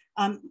 So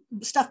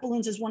stuffed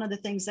balloons is one of the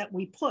things that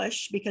we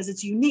push because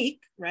it's unique,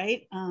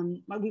 right?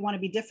 We want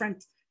to be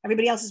different.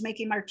 Everybody else is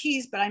making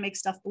marquees, but I make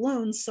stuffed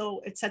balloons.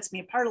 So it sets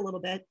me apart a little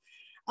bit.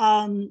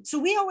 So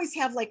we always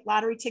have like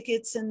lottery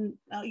tickets and,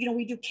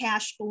 we do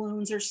cash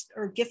balloons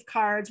or gift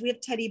cards. We have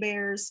teddy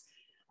bears.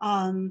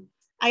 I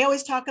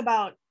always talk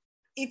about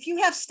if you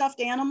have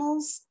stuffed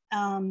animals,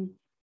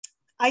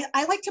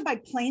 I like to buy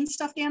plain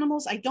stuffed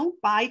animals. I don't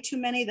buy too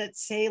many that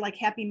say like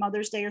Happy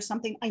Mother's Day or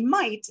something. I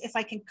might if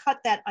I can cut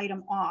that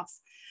item off,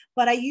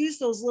 but I use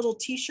those little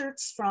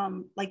t-shirts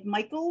from like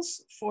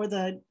Michael's for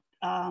the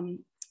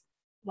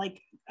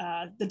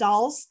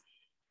dolls,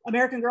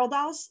 American Girl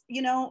dolls,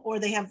 or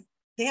they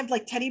have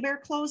like teddy bear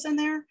clothes in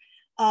there.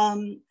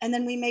 And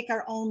then we make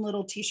our own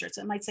little t-shirts.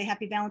 It might say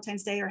Happy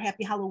Valentine's Day or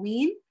Happy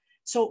Halloween.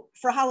 So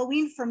for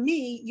Halloween, for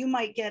me, you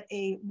might get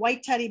a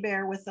white teddy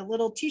bear with a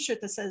little t-shirt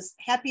that says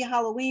Happy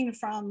Halloween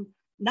from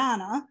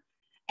Nana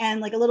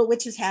and like a little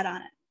witch's hat on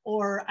it.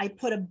 Or I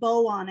put a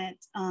bow on it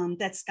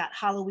that's got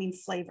Halloween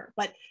flavor.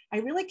 But I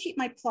really keep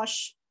my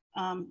plush,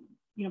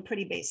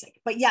 pretty basic.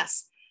 But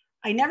yes,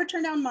 I never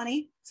turn down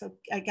money. So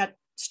I got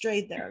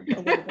strayed there a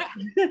little bit.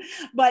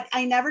 But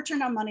I never turn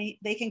down money.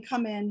 They can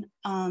come in.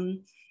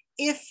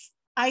 If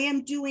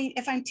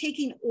I'm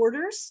taking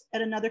orders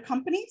at another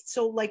company,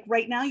 so like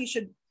right now, you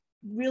should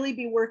really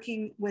be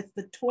working with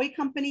the toy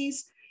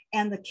companies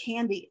and the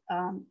candy,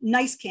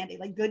 nice candy,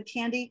 like good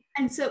candy.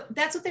 And so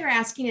that's what they're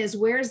asking is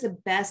where's the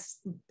best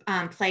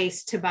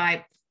place to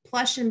buy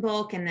plush in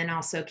bulk and then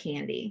also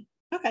candy?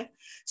 Okay.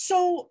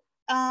 So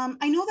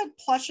I know that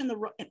Plush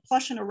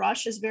in a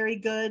Rush is very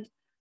good.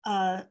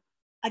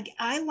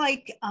 I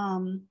like,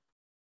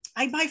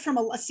 I buy from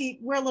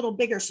we're a little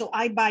bigger, so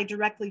I buy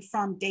directly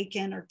from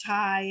Dakin or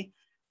Ty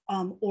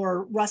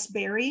or Russ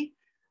Berry.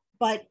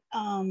 But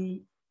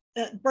Burton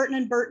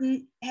and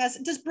Burton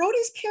does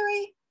Brody's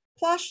carry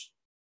plush?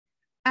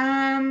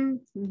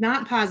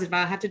 Not positive.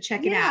 I'll have to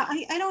check it out.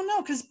 I don't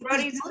know because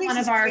Brody's one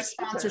of our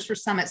sponsors for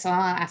Summit, so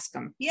I'll ask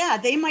them. Yeah,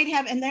 they might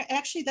have, and they're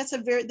actually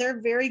they're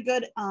a very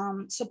good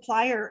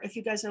supplier if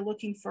you guys are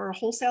looking for a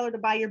wholesaler to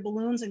buy your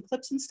balloons and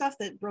clips and stuff.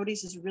 That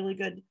Brody's is a really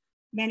good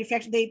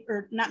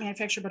manufacturer. Not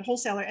manufacturer, but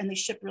wholesaler, and they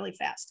ship really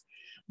fast.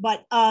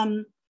 But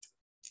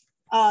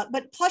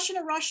Plush in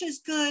a Rush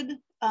is good.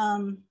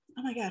 Oh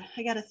my God,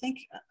 I got to think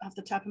off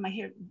the top of my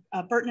head.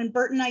 Burton and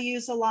Burton I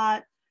use a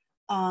lot.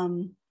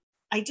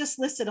 I just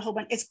listed a whole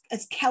bunch.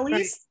 It's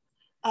Kelly's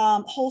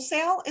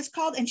Wholesale, it's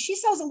called, and she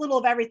sells a little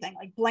of everything,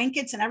 like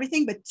blankets and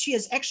everything. But she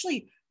has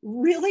actually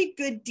really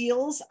good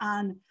deals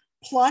on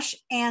plush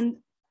and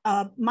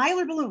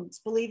Mylar balloons.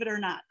 Believe it or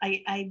not,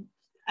 I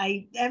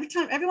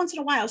every once in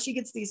a while she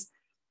gets these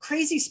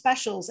crazy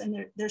specials,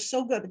 and they're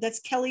so good. But that's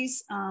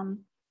Kelly's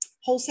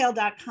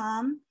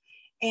wholesale.com,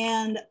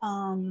 and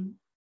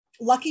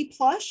Lucky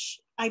Plush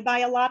I buy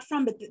a lot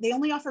from, but they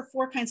only offer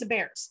 4 kinds of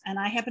bears, and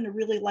I happen to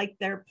really like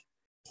their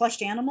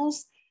plushed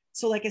animals.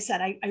 So like I said,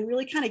 I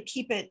really kind of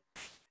keep it,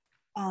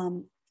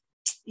 I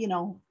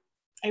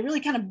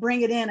really kind of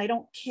bring it in. I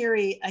don't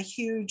carry a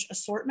huge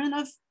assortment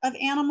of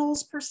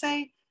animals per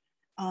se,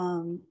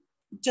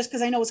 just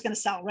because I know it's going to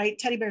sell, right?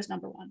 Teddy bear's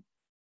number one.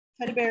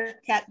 Teddy bear,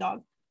 cat,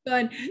 dog.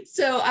 Fun.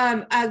 So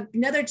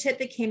another tip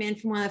that came in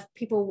from one of the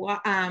people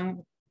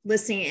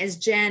listening is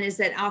Jen, is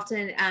that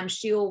often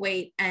she will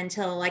wait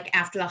until like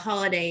after the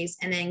holidays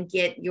and then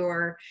get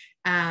your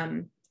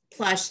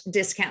plush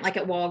discount like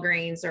at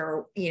Walgreens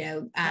or,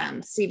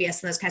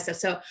 CVS and those kinds of stuff.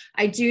 So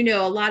I do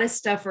know a lot of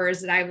stuffers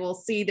that I will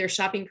see their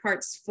shopping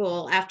carts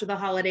full after the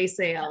holiday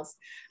sales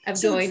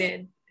of going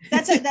in.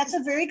 That's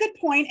a very good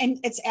point. And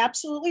it's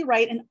absolutely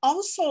right. And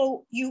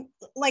also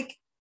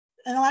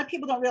and a lot of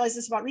people don't realize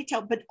this about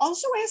retail, but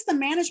also ask the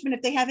management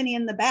if they have any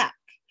in the back.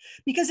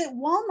 Because at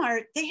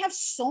Walmart, they have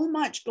so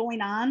much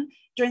going on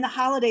during the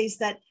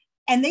holidays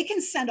and they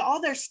can send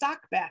all their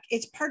stock back.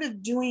 It's part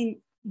of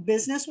doing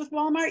business with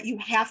Walmart. You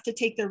have to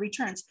take their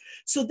returns.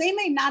 So they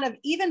may not have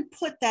even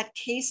put that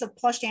case of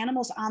plushed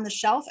animals on the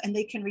shelf and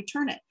they can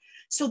return it.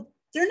 So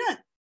they're not,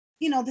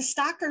 the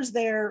stockers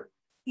there,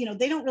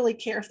 they don't really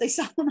care if they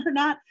sell them or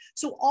not.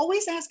 So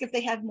always ask if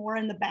they have more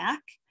in the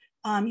back.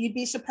 You'd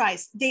be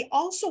surprised. They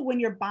also, when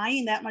you're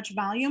buying that much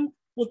volume,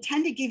 will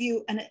tend to give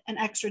you an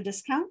extra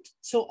discount.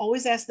 So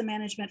always ask the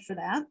management for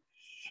that.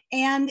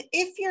 And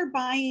if you're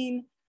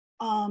buying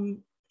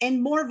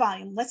in more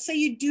volume, let's say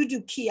you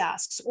do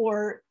kiosks,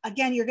 or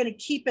again, you're going to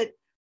keep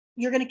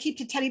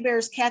to teddy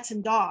bears, cats,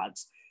 and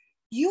dogs.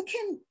 You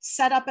can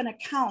set up an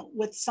account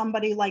with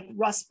somebody like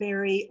Russ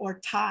Berry or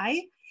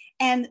Ty.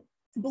 And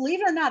believe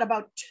it or not,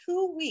 about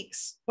 2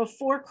 weeks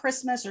before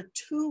Christmas or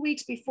 2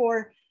 weeks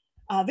before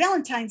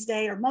Valentine's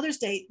Day or Mother's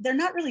Day, they're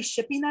not really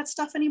shipping that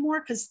stuff anymore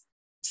because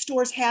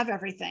stores have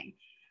everything.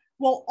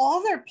 Well,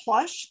 all their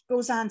plush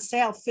goes on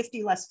sale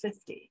 50 less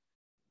 50.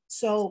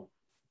 So,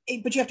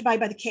 but you have to buy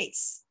by the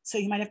case. So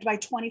you might have to buy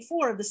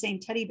 24 of the same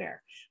teddy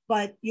bear,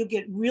 but you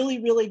get really,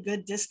 really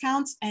good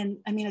discounts. And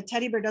I mean, a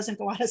teddy bear doesn't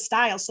go out of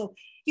style. So,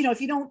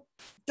 if you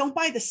don't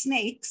buy the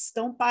snakes,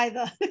 don't buy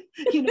the,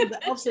 the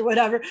elves or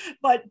whatever,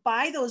 but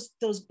buy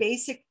those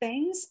basic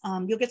things,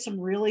 you'll get some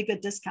really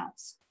good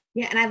discounts.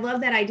 Yeah. And I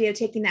love that idea of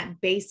taking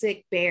that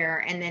basic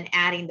bear and then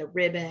adding the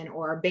ribbon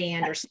or a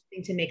band or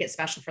something to make it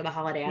special for the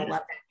holiday. I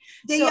love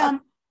that.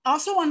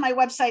 Also on my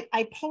website,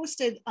 I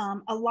posted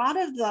a lot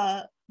of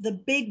the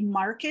big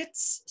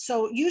markets.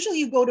 So usually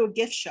you go to a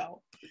gift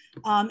show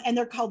and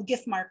they're called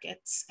gift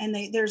markets. And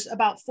there's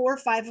about 4 or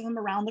 5 of them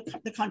around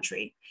the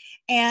country.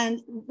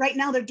 And right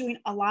now they're doing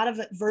a lot of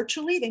it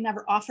virtually. They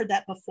never offered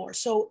that before.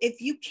 So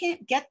if you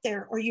can't get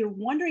there, or you're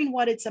wondering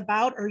what it's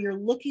about, or you're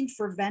looking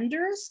for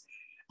vendors,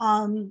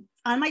 on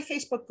my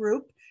Facebook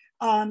group,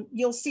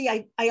 you'll see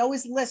I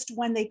always list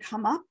when they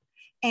come up,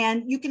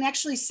 and you can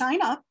actually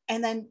sign up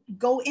and then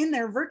go in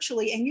there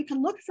virtually, and you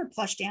can look for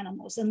plushed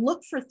animals and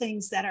look for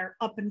things that are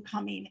up and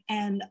coming.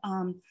 And,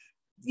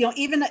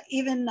 even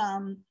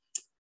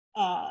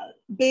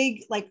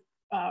big,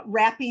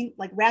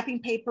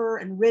 wrapping paper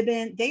and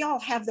ribbon, they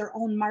all have their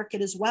own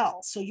market as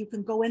well. So you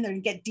can go in there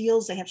and get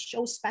deals. They have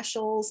show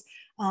specials.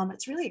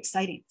 It's really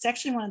exciting. It's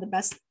actually one of the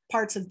best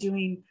parts of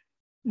doing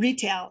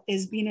retail,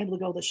 is being able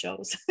to go to the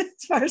shows,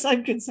 as far as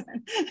I'm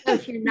concerned. So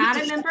if you're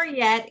not a member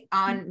yet,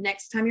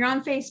 next time you're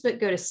on Facebook,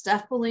 go to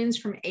Stuff Balloons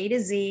from A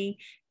to Z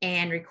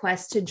and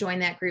request to join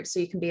that group so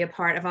you can be a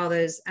part of all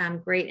those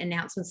great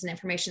announcements and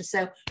information.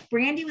 So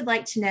Brandy would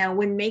like to know,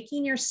 when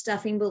making your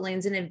stuffing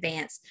balloons in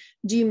advance,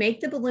 do you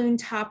make the balloon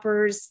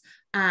toppers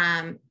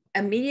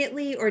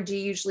immediately, or do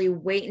you usually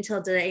wait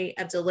until the day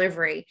of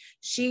delivery?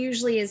 She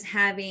usually is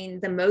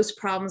having the most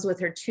problems with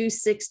her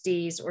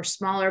 260s or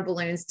smaller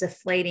balloons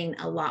deflating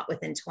a lot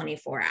within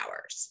 24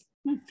 hours.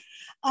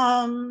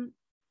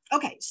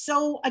 Okay,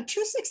 so a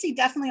 260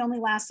 definitely only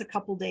lasts a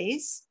couple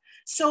days.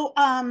 So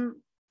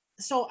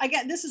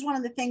again, this is one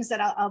of the things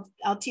that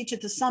I'll teach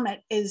at the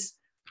summit, is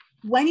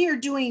when you're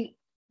doing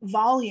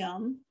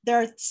volume,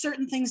 there are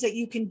certain things that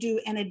you can do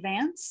in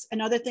advance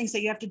and other things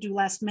that you have to do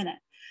last minute.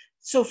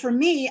 So for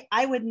me,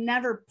 I would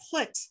never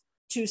put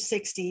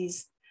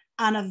 260s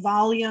on a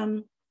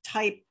volume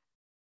type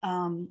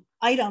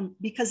item,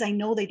 because I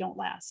know they don't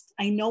last.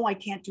 I know I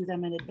can't do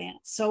them in advance.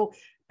 So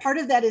part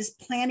of that is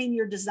planning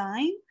your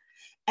design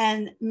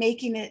and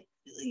making it,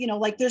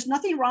 there's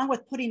nothing wrong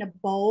with putting a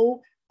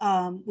bow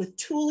with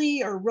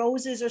tulle or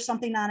roses or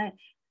something on it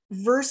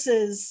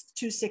versus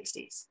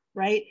 260s,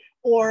 right?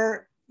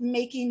 Or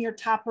making your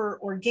topper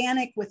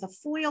organic with a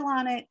foil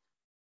on it,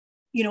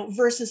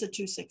 versus a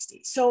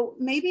 260. So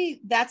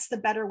maybe that's the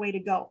better way to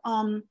go.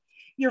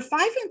 Your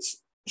 5-inch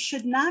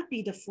should not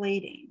be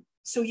deflating.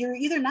 So you're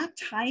either not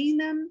tying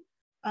them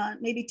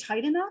maybe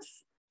tight enough,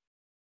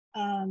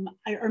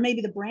 or maybe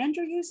the brand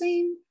you're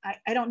using.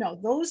 I don't know.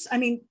 Those,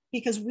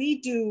 because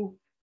I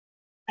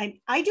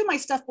do my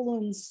stuffed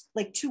balloons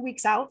like 2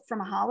 weeks out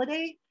from a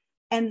holiday.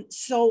 And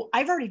so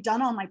I've already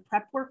done all my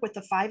prep work with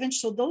the 5-inch.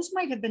 So those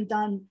might have been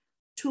done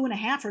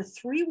 2.5 or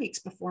 3 weeks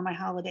before my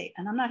holiday,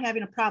 and I'm not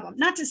having a problem.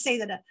 Not to say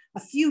that a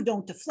few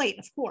don't deflate,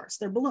 of course,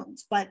 they're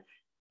balloons, but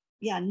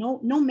yeah, no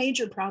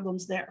major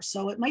problems there.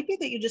 So it might be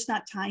that you're just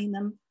not tying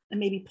them and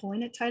maybe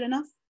pulling it tight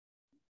enough.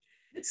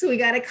 So we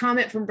got a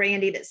comment from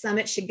Brandy that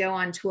Summit should go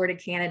on tour to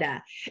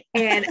Canada.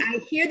 And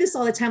I hear this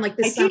all the time, like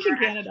this I summer. teach in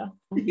Canada.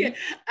 Yeah,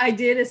 I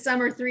did a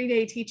summer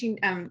 3-day teaching,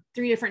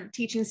 3 different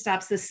teaching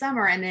stops this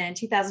summer. And then in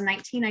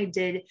 2019, I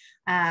did,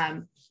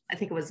 I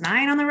think it was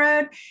 9 on the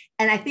road.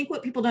 And I think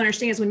what people don't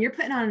understand is when you're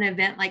putting on an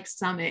event like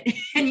Summit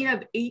and you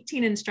have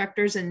 18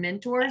 instructors and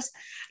mentors,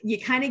 you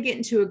kind of get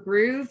into a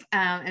groove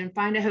and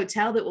find a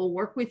hotel that will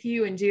work with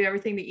you and do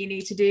everything that you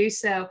need to do.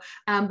 So,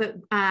 but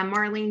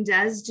Marlene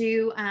does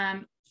do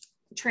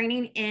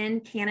training in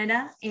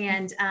Canada.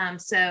 And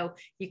so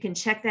you can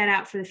check that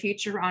out for the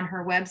future on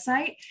her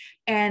website.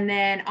 And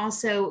then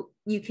also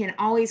you can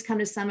always come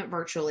to Summit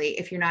virtually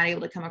if you're not able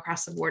to come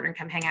across the border and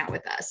come hang out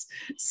with us.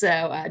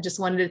 So just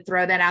wanted to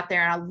throw that out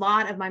there. And a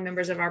lot of my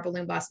members of our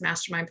Balloon Boss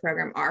Mastermind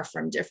program are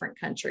from different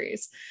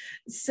countries.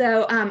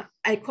 So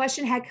a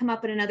question had come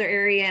up in another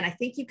area, and I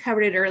think you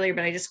covered it earlier,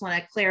 but I just want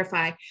to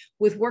clarify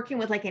with working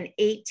with like an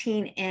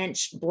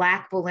 18-inch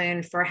black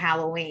balloon for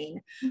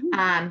Halloween.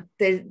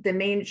 The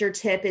major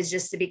tip is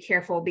just to be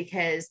careful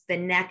because the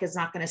neck is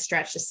not going to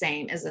stretch the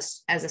same as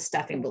a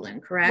stuffing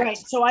balloon, correct? Right.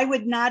 So I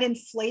would not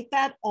inflate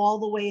that all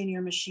the way in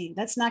your machine.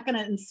 That's not going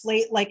to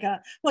inflate like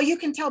well, you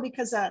can tell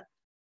because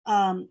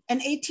an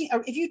 18,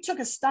 or if you took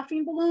a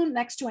stuffing balloon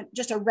next to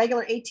just a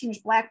regular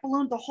 18-inch black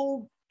balloon, the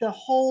whole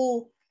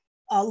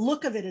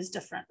look of it is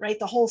different, right?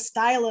 The whole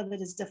style of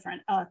it is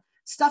different.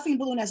 Stuffing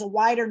balloon has a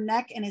wider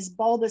neck and is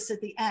bulbous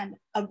at the end.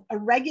 A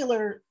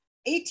regular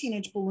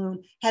 18-inch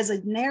balloon has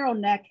a narrow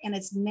neck and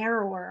it's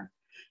narrower.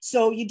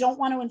 So you don't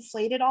want to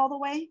inflate it all the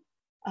way,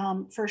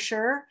 for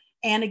sure.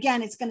 And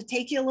again, it's going to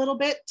take you a little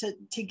bit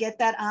to get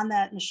that on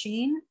that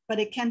machine, but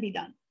it can be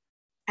done.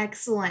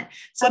 Excellent.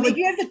 So if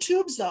you have the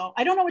tubes though,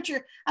 I don't know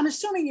I'm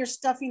assuming you're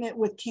stuffing it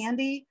with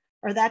candy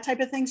or that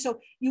type of thing.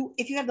 So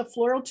if you have the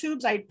floral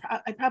tubes, I'd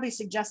probably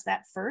suggest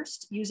that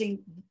first, using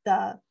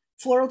the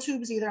floral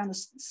tubes either on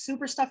the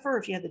super stuffer, or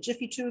if you have the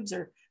Jiffy tubes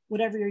or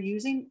whatever you're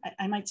using,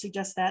 I might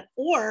suggest that.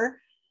 Or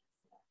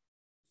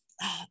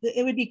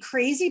it would be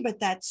crazy,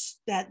 but that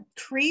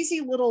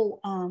crazy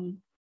little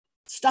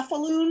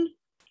stuffaloon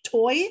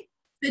toy.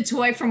 The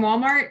toy from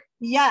Walmart?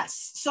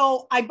 Yes.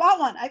 So I bought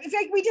one. In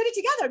fact, we did it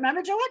together.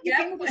 Remember, Joette? You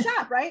came to the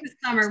shop, right? This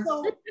summer.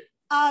 So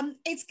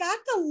it's got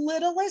the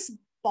littlest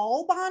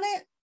bulb on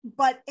it,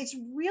 but it's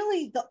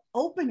really the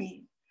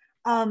opening,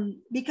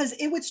 because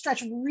it would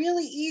stretch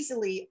really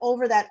easily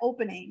over that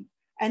opening.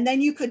 And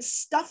then you could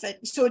stuff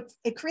it. So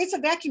it creates a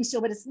vacuum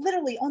seal, but it's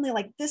literally only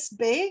like this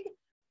big.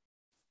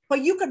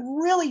 But you could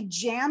really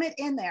jam it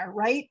in there,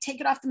 right? Take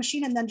it off the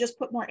machine and then just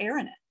put more air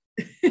in it.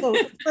 So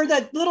for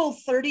the little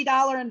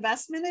 $30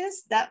 investment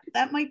that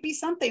might be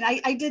something.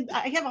 I have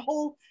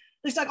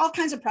there's like all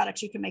kinds of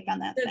products you can make on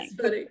that thing.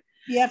 Funny.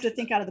 You have to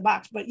think out of the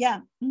box, but yeah.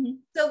 Mm-hmm.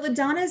 So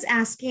LaDonna's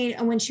asking,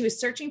 when she was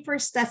searching for a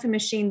stuffing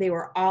machine, they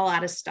were all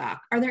out of stock.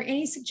 Are there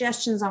any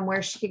suggestions on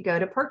where she could go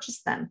to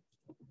purchase them?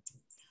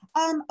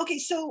 Okay,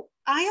 so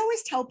I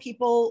always tell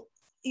people,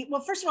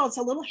 well, first of all, it's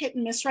a little hit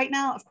and miss right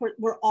now. Of course,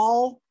 we're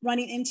all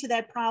running into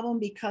that problem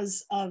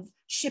because of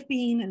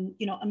shipping and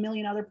a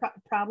million other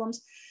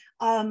problems.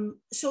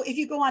 So if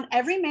you go on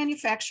every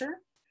manufacturer,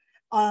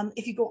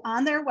 if you go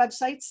on their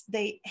websites,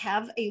 they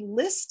have a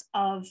list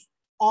of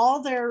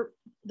all their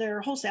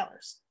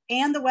wholesalers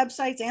and the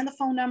websites and the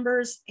phone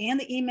numbers and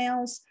the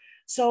emails.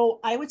 So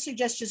I would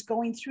suggest just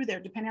going through there,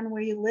 depending on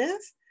where you live.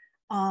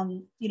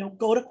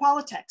 Go to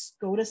Qualitex,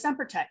 go to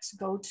Sempertex,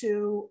 go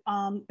to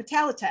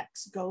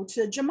Italitex, go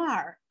to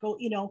Jamar,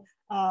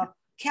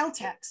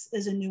 Caltex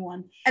is a new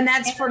one. And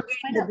that's for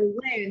getting the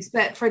balloons,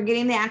 but for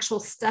getting the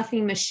actual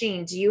stuffing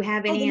machine, do you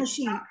have any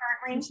machine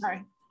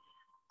currently?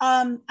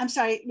 I'm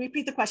sorry,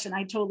 repeat the question.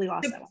 I totally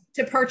lost that one.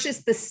 To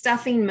purchase the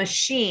stuffing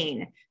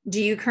machine, do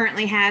you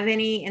currently have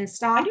any in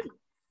stock? I do.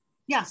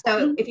 Yeah.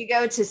 So if you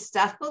go to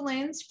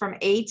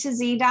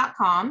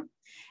stuffballoonsfromatoz.com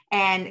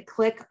and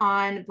click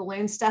on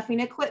balloon stuffing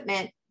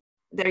equipment,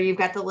 there you've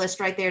got the list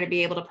right there to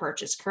be able to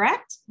purchase,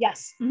 correct?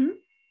 Yes. Mm-hmm.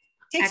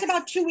 Takes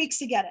about 2 weeks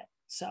to get it.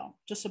 So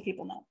just so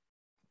people know.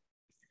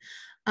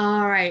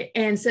 All right.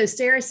 And so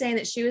Sarah's saying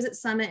that she was at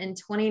Summit in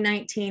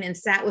 2019 and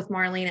sat with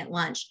Marlene at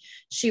lunch.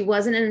 She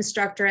wasn't an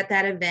instructor at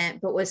that event,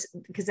 but was,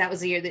 because that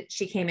was the year that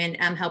she came in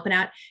helping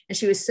out. And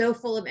she was so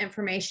full of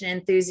information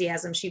and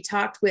enthusiasm. She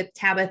talked with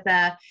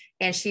Tabitha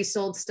and she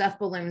sold stuffed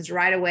balloons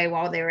right away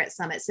while they were at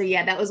Summit. So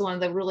yeah, that was one of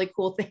the really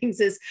cool things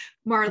is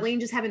Marlene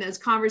just having those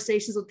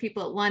conversations with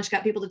people at lunch,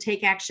 got people to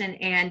take action.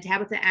 And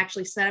Tabitha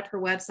actually set up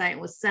her website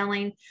and was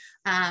selling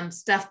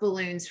stuffed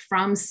balloons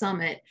from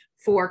Summit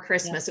for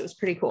Christmas. Yeah. It was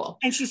pretty cool.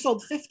 And she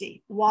sold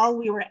 50 while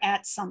we were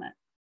at Summit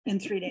in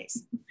 3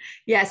 days.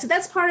 Yeah. So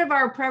that's part of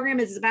our program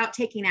is about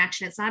taking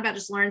action. It's not about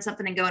just learning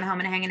something and going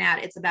home and hanging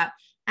out. It's about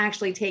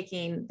actually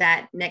taking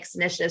that next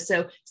initiative.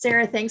 So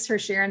Sarah, thanks for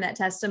sharing that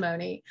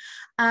testimony.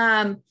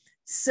 Tammy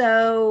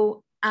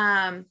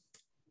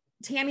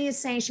is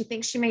saying she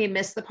thinks she may have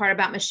missed the part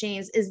about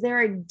machines. Is there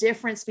a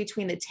difference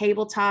between the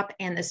tabletop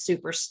and the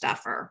super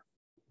stuffer?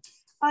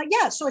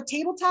 Yeah, so a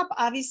tabletop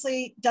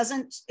obviously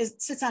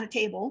sits on a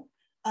table.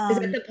 Is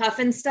it the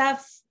puffin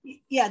stuff?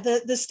 Yeah,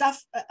 the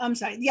stuff, I'm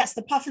sorry. Yes,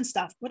 the puffin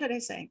stuff. What did I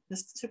say? The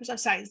super stuff,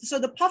 sorry. So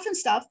the puffin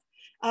stuff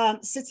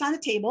sits on the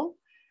table.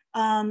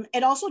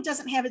 It also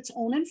doesn't have its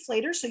own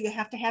inflator, so you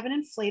have to have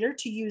an inflator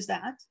to use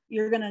that.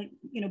 You're gonna,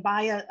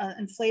 buy a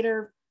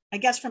inflator, I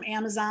guess from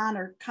Amazon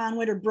or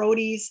Conway or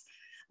Brody's,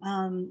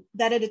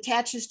 that it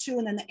attaches to,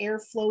 and then the air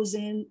flows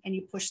in and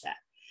you push that.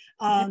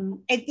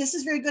 This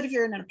is very good if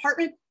you're in an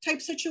apartment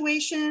type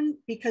situation,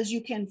 because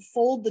you can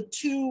fold the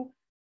two,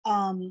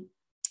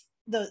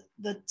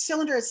 the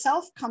cylinder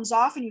itself comes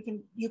off and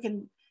you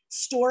can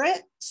store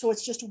it. So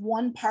it's just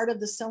one part of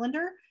the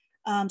cylinder.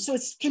 So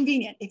it's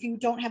convenient if you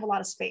don't have a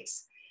lot of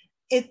space.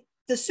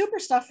 The super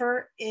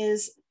stuffer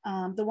is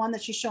the one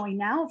that she's showing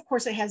now. Of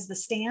course, it has the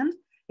stand.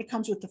 It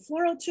comes with the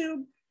floral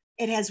tube.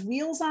 It has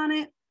wheels on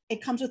it.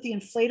 It comes with the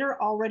inflator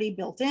already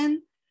built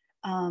in.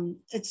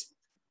 It's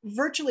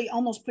virtually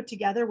almost put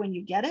together when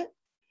you get it.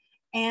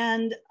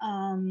 And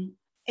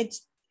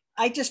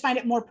I just find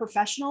it more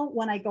professional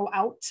when I go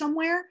out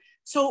somewhere.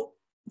 So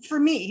for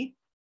me,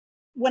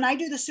 when I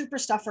do the super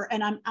stuffer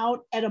and I'm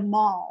out at a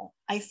mall,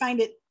 I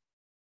find it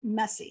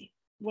messy.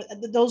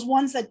 Those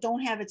ones that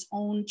don't have its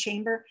own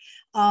chamber,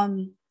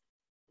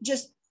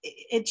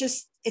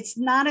 it's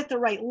not at the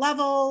right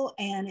level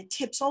and it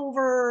tips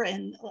over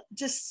and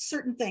just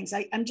certain things.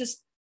 I'm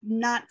just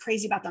not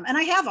crazy about them, and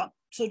I have them.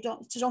 So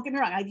don't get me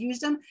wrong. I've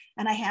used them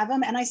and I have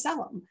them and I sell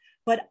them.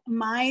 But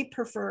my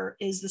prefer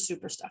is the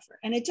super stuffer,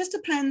 and it just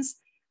depends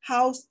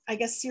how, I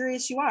guess,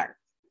 serious you are.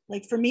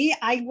 Like for me,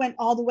 I went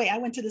all the way. I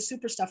went to the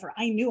super stuffer.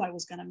 I knew I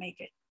was going to make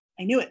it.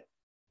 I knew it.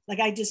 Like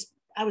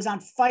I was on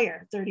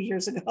fire 30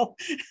 years ago.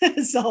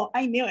 So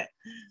I knew it.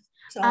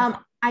 So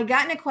I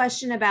gotten a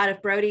question about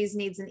if Brody's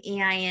needs an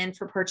EIN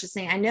for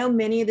purchasing. I know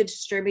many of the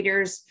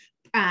distributors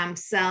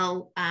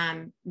sell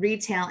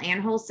retail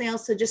and wholesale.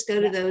 So just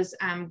go to those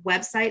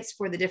websites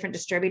for the different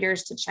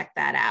distributors to check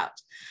that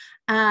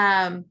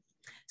out.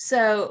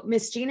 So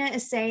Miss Gina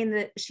is saying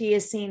that she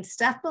has seen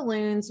stuffed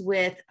balloons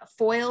with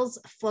foils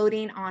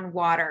floating on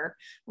water,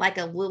 like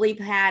a lily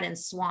pad and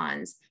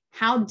swans.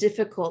 How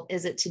difficult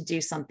is it to do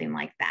something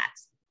like that?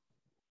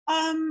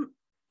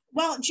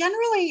 Well,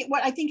 generally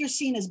what I think you're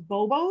seeing is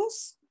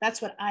Bobos. That's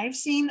what I've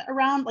seen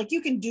around. Like you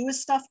can do a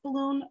stuffed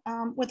balloon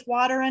with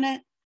water in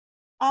it.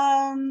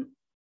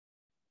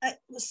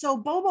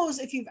 So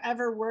Bobos, if you've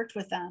ever worked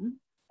with them,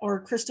 or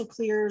crystal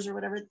clears or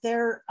whatever,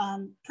 they're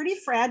pretty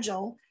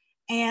fragile,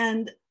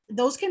 and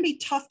those can be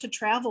tough to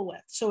travel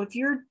with. So if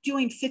you're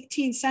doing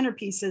 15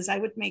 centerpieces, I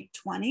would make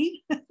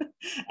 20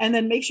 and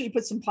then make sure you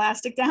put some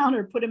plastic down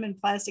or put them in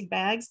plastic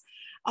bags,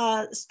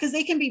 because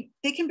they can be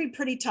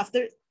pretty tough.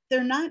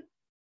 They're not,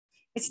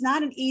 it's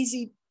not an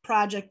easy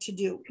project to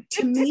do.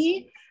 To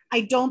me,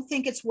 I don't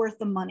think it's worth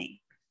the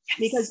money,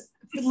 because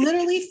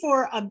literally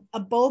for a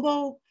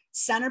Bobo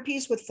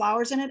centerpiece with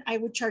flowers in it, I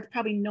would charge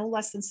probably no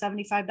less than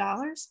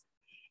 $75.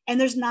 And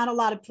there's not a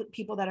lot of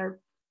people that are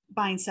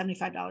buying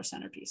 $75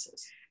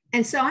 centerpieces.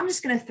 And so I'm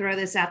just going to throw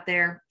this out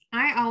there.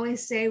 I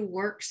always say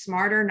work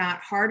smarter, not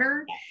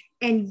harder.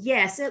 And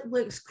yes, it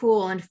looks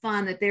cool and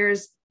fun that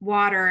there's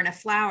water and a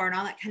flower and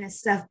all that kind of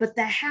stuff, but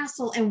the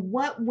hassle, and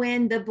what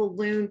when the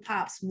balloon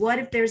pops? What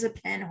if there's a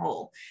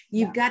pinhole?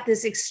 You've got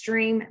this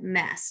extreme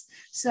mess.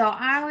 So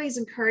I always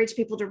encourage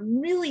people to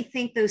really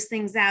think those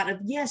things out of,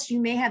 yes,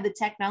 you may have the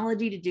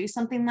technology to do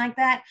something like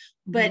that,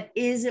 but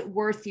is it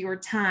worth your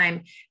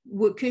time?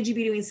 Could you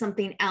be doing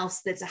something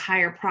else that's a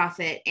higher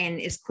profit and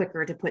is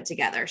quicker to put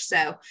together?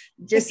 So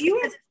just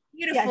beautiful.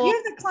 Yeah, if you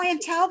have the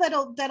clientele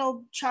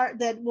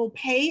that will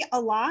pay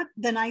a lot,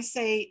 then I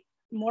say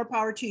more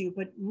power to you.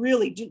 But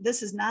really,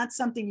 this is not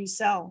something you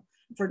sell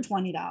for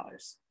 $20.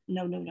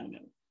 No.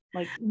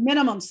 Like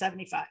minimum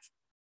 $75.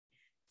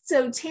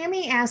 So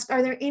Tammy asked,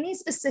 are there any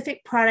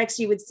specific products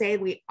you would say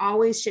we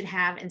always should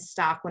have in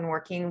stock when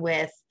working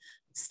with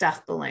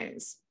stuffed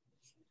balloons?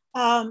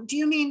 Do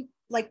you mean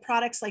like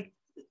products like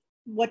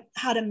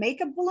how to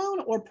make a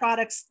balloon, or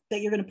products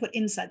that you're going to put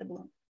inside the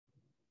balloon?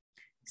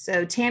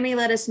 So Tammy,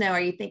 let us know,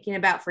 are you thinking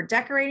about for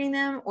decorating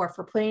them or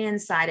for putting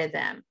inside of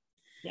them?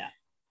 Yeah,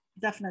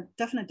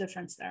 definite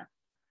difference there.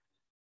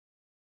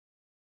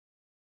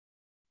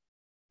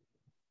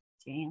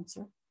 The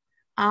answer.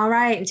 All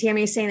right. And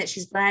Tammy is saying that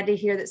she's glad to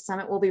hear that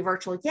Summit will be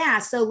virtual. Yeah.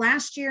 So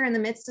last year, in the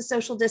midst of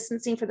social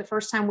distancing, for the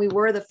first time, we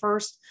were the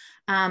first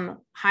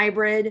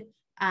hybrid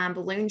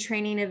balloon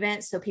training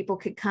event, so people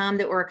could come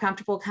that were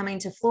comfortable coming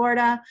to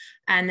Florida.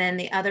 And then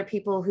the other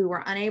people who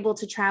were unable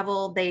to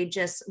travel,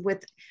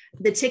 with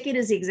the ticket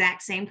is the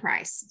exact same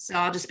price. So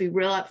I'll just be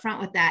real upfront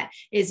with that,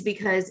 is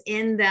because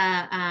in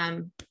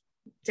the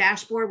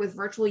dashboard with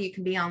virtual, you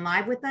can be on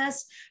live with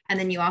us, and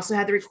then you also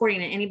have the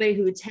recording, and anybody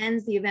who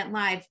attends the event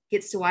live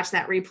gets to watch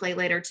that replay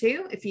later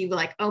too. If you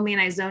like, oh man,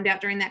 I zoned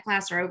out during that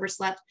class or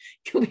overslept,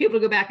 you'll be able to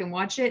go back and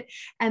watch it.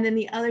 And then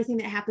the other thing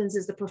that happens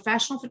is the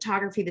professional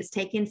photography that's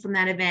taken from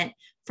that event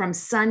from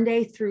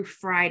Sunday through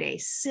Friday,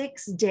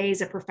 6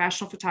 days of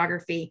professional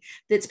photography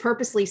that's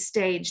purposely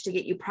staged to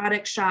get you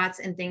product shots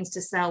and things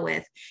to sell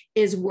with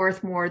is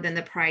worth more than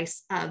the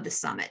price of the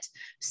summit.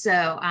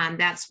 So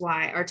that's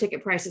why our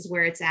ticket price is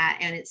where it's at,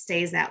 and it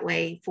stays that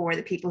way for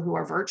the people who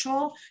are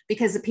virtual,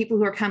 because the people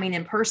who are coming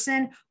in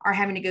person are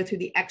having to go through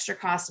the extra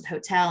cost of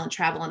hotel and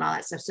travel and all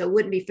that stuff. So it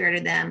wouldn't be fair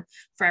to them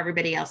for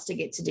everybody else to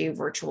get to do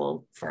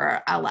virtual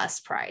for a less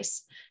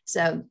price.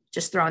 So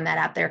just throwing that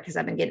out there because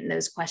I've been getting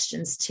those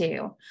questions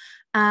too.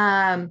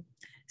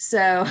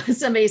 So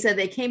somebody said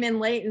they came in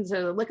late and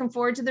so they're looking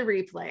forward to the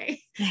replay.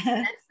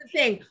 That's the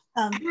thing.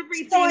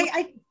 So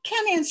I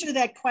can answer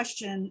that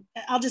question.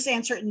 I'll just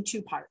answer it in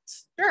two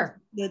parts.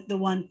 Sure. The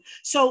one.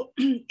 So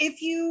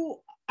if you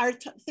are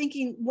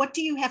thinking, what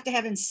do you have to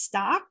have in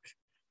stock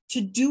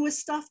to do a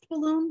stuffed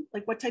balloon?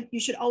 Like what type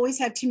you should always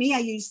have. To me, I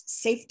use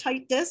safe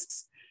tight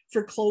discs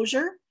for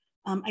closure.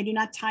 I do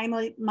not tie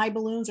my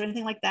balloons or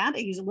anything like that. I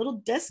use a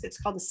little disc. It's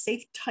called a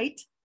safe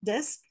tight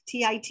disc,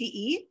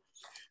 TITE.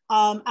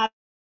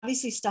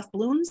 Obviously stuffed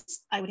balloons.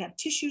 I would have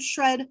tissue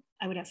shred.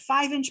 I would have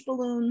 5-inch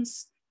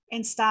balloons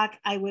in stock.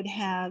 I would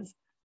have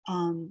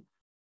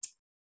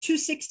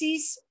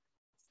 260s,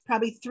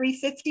 probably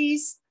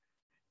 350s.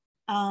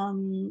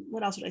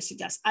 What else would I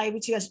suggest? I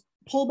would suggest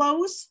pull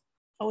bows.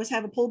 Always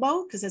have a pull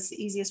bow because that's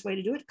the easiest way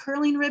to do it.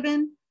 Curling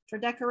ribbon for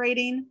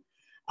decorating.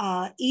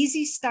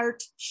 Easy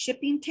Start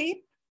shipping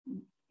tape,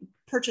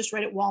 purchased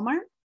right at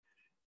Walmart.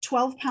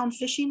 12-pound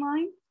fishing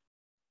line,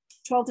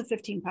 12 to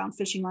 15-pound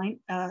fishing line.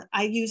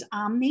 I use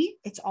Omni.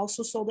 It's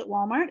also sold at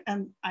Walmart.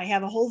 And I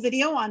have a whole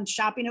video on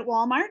shopping at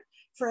Walmart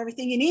for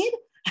everything you need.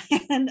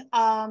 And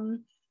I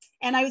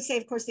would say,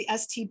 of course, the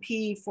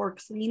STP for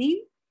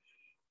cleaning,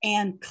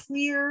 and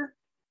clear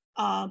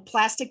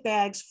plastic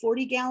bags,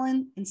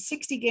 40-gallon and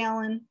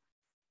 60-gallon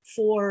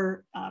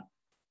for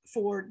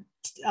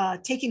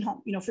taking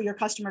home, for your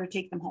customer to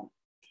take them home.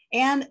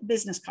 And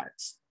business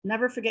cards.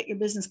 Never forget your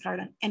business card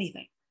on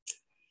anything.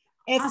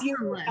 If awesome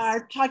you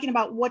are talking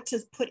about what to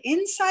put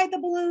inside the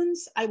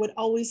balloons, I would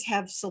always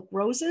have silk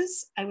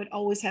roses. I would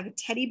always have a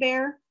teddy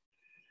bear.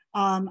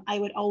 I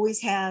would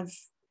always have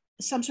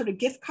some sort of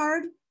gift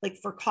card, like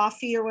for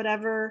coffee or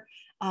whatever.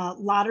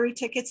 Lottery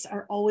tickets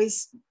are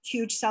always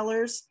huge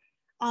sellers.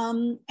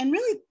 And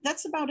really,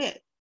 that's about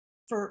it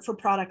for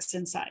products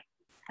inside.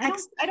 I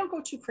don't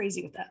go too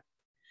crazy with that.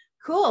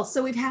 Cool.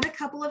 So we've had a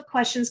couple of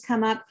questions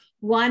come up.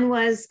 One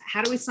was,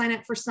 how do we sign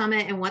up for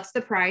Summit and what's the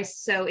price?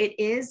 So it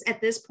is, at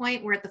this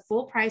point, we're at the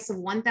full price of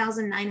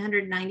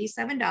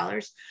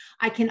 $1,997.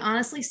 I can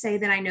honestly say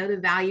that I know the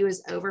value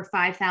is over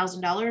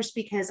 $5,000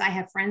 because I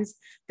have friends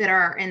that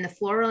are in the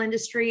floral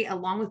industry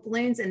along with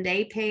balloons, and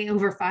they pay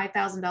over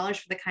 $5,000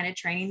 for the kind of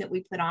training that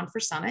we put on for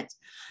Summit.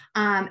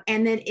 And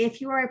then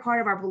if you are a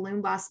part of our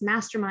Balloon Boss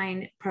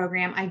Mastermind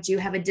program, I do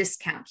have a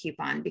discount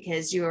coupon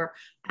because you're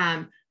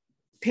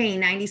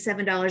paying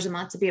 $97 a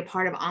month to be a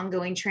part of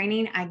ongoing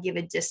training. I give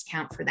a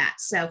discount for that.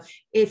 So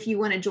if you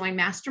want to join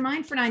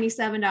Mastermind for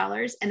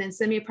 $97 and then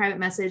send me a private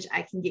message,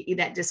 I can get you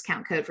that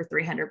discount code for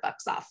 $300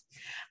 off.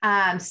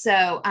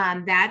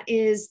 That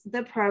is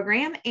the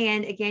program.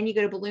 And again, you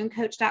go to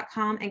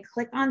BalloonCoach.com and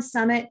click on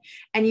Summit,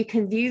 and you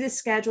can view the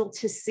schedule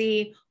to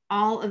see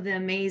all of the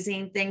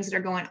amazing things that are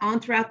going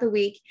on throughout the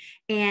week.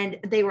 And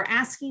they were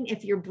asking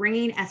if you're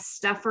bringing a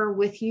stuffer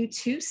with you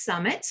to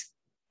Summit.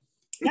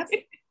 Yep.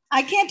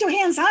 I can't do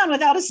hands-on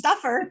without a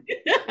stuffer.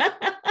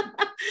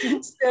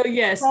 So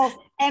yes. So,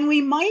 and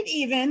we might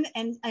even,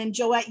 and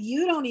Joette,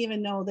 you don't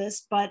even know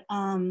this, but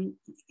so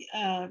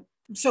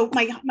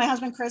my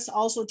husband Chris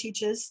also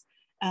teaches,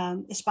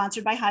 is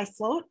sponsored by High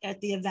Float at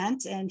the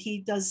event, and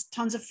he does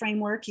tons of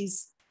framework.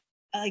 He's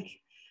like,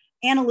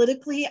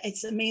 analytically,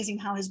 it's amazing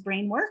how his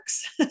brain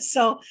works.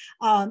 So,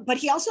 but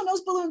he also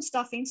knows balloon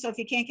stuffing. So if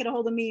you can't get a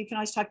hold of me, you can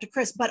always talk to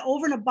Chris. But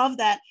over and above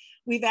that,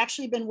 we've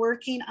actually been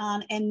working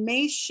on, and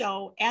may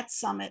show at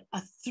Summit,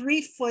 a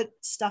 3-foot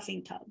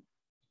stuffing tub.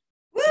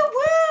 Woo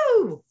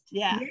woo!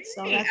 Yeah, yay.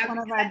 So that's one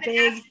of our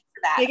big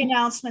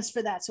announcements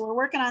for that. So we're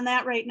working on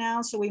that right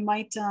now. So we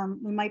might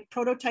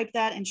prototype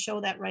that and show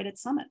that right at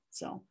Summit.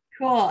 So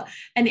cool.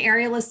 And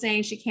Ariel is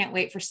saying she can't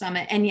wait for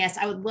Summit. And yes,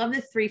 I would love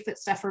the 3-foot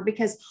stuffer,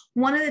 because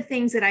one of the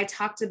things that I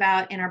talked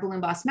about in our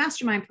Balloon Boss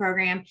Mastermind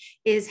program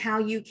is how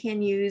you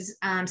can use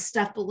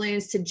stuffed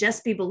balloons to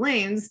just be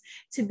balloons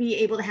to be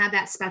able to have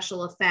that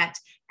special effect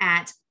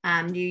at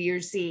New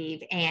Year's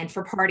Eve and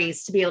for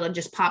parties, to be able to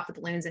just pop the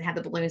balloons and have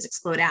the balloons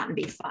explode out and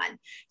be fun.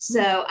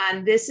 So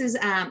this is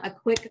a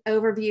quick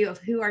overview of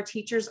who our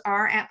teachers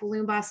are at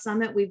Balloon Boss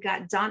Summit. We've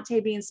got Dante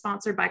being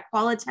sponsored by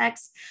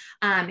Qualitex.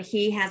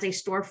 He has a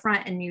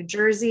storefront in New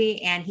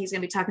Jersey, and he's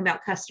going to be talking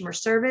about customer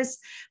service.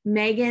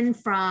 Megan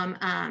from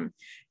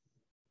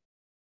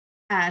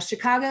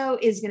Chicago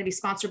is going to be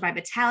sponsored by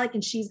Vitalik,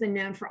 and she's been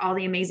known for all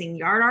the amazing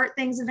yard art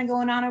things that have been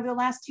going on over the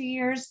last 2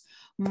 years.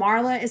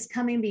 Marla is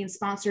coming, being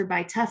sponsored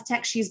by Tough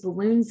Tech. She's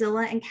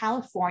Balloonzilla in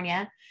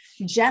California.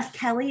 Jeff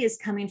Kelly is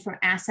coming from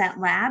Asset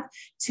Lab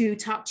to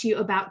talk to you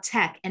about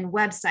tech and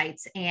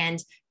websites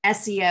and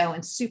SEO,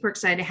 and super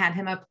excited to have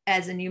him up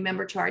as a new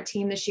member to our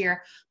team this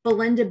year.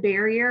 Belinda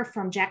Barrier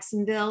from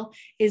Jacksonville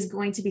is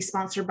going to be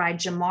sponsored by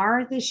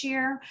Jamar this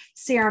year.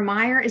 Sarah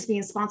Meyer is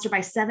being sponsored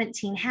by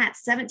 17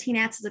 Hats. 17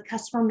 Hats is a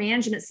customer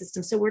management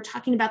system. So we're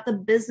talking about the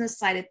business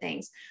side of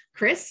things.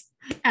 Chris,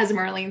 as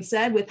Marlene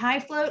said, with High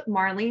Float,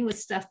 Marlene with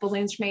Stuffed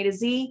Balloons from A to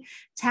Z.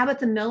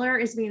 Tabitha Miller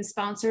is being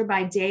sponsored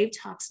by Dave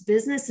Talks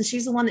Business, and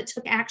she's the one that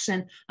took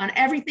action on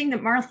everything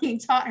that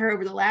Marlene taught her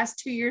over the last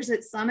 2 years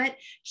at Summit.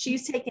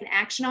 She's taken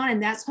action on,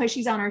 and that's why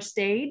she's on our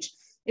stage,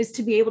 is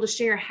to be able to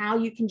share how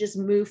you can just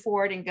move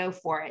forward and go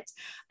for it.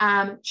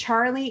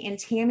 Charlie and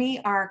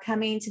Tammy are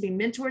coming to be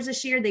mentors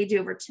this year. They do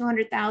over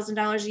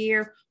 $200,000 a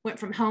year, went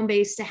from home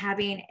base to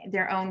having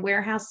their own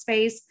warehouse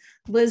space.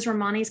 Liz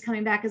Romani is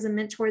coming back as a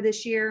mentor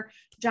this year.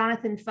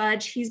 Jonathan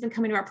Fudge, he's been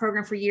coming to our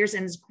program for years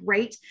and is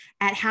great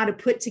at how to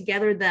put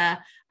together the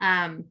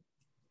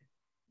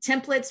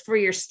templates for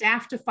your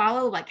staff to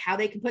follow, like how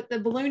they can put the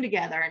balloon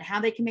together and how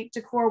they can make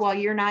decor while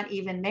you're not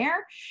even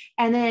there.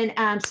 And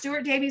then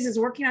Stuart Davies is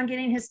working on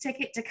getting his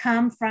ticket to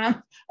come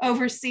from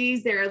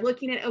overseas. They're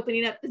looking at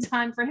opening up the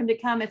time for him to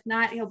come. If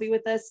not, he'll be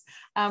with us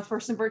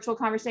for some virtual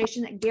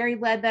conversation. Gary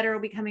Ledbetter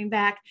will be coming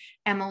back,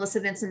 and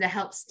Melissa Vincent to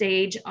help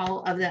stage all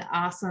of the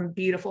awesome,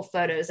 beautiful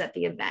photos at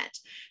the event.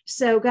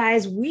 So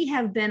guys, we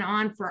have been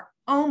on for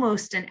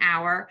almost an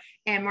hour.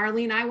 And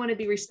Marlene, I want to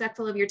be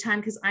respectful of your time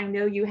because I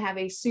know you have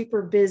a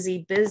super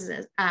busy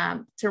business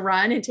to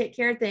run and take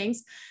care of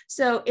things.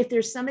 So if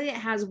there's somebody that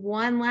has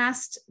one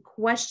last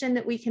question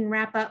that we can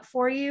wrap up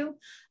for you,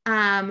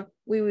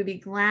 we would be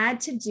glad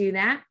to do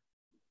that.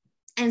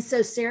 And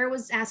so Sarah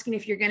was asking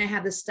if you're going to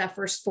have the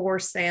stuffers for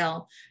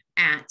sale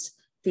at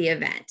the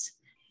event.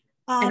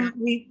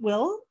 We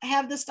will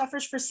have the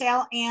stuffers for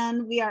sale,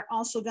 and we are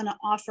also going to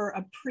offer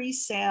a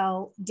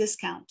pre-sale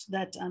discount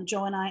that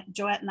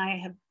Joette and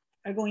I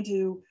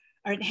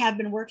have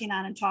been working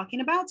on and talking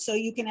about. So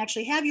you can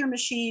actually have your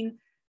machine,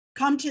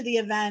 come to the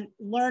event,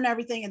 learn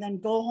everything, and then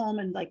go home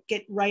and like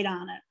get right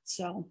on it.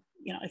 So,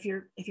 you know, if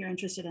you're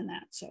interested in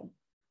that. So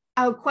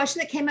a question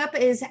that came up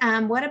is,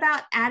 what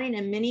about adding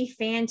a mini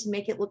fan to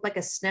make it look like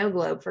a snow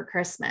globe for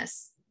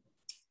Christmas?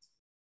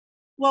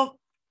 Well,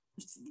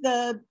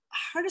 the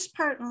hardest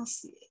part,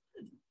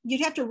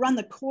 you'd have to run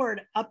the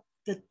cord up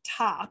the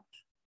top.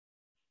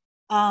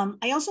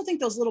 I also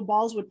think those little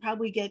balls would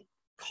probably get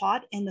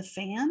caught in the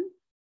fan.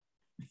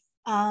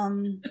 You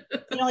know,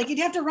 like you'd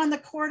have to run the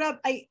cord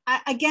up.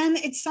 Again,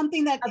 it's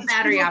something that a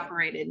battery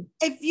operated.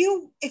 If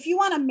you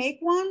want to make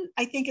one,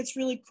 I think it's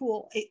really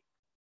cool.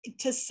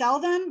 To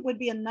sell them would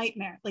be a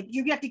nightmare. Like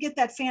you have to get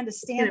that fan to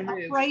stand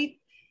upright,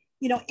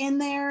 you know, in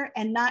there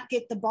and not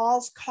get the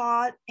balls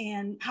caught.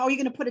 And how are you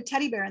going to put a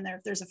teddy bear in there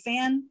if there's a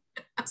fan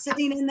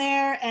sitting in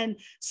there? And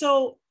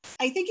so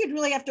I think you'd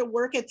really have to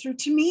work it through.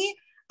 To me,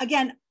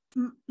 again,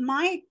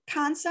 my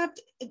concept,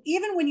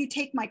 even when you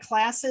take my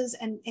classes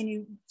and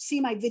you see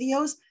my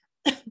videos,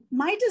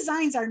 my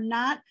designs are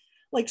not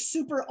like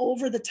super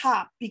over the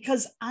top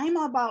because I'm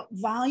about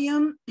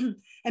volume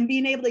and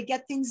being able to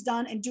get things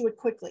done and do it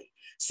quickly.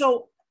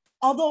 So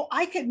although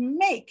I could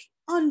make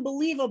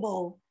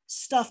unbelievable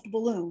stuffed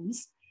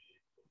balloons,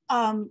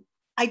 I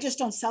just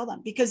don't sell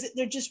them because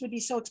they just would be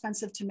so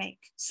expensive to make.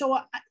 So,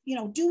 you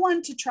know, do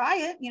one to try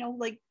it, you know,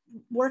 like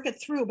work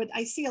it through, but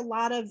I see a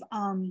lot of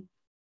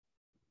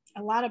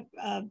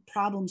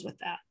problems with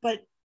that,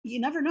 but you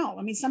never know.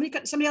 I mean,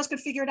 somebody else could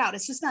figure it out.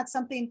 It's just not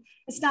something,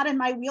 it's not in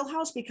my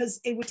wheelhouse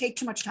because it would take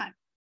too much time.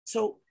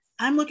 So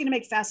I'm looking to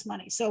make fast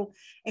money. So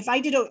if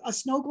I did a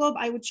snow globe,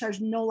 I would charge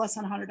no less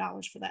than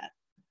 $100 for that.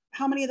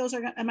 How many of those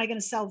am I going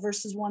to sell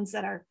versus ones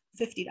that are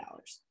 $50?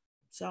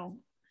 So,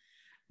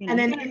 you know, and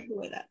then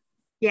that.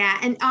 Yeah.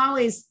 And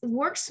always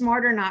work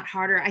smarter, not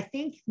harder. I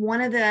think one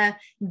of the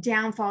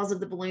downfalls of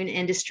the balloon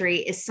industry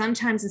is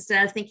sometimes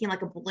instead of thinking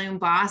like a balloon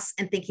boss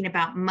and thinking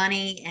about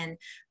money and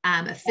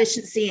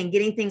efficiency and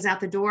getting things out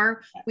the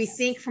door, we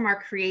think from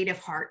our creative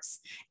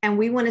hearts and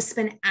we want to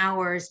spend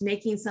hours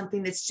making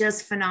something that's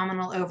just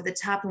phenomenal over the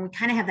top. And we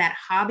kind of have that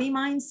hobby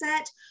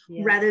mindset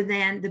rather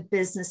than the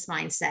business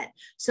mindset.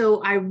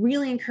 So I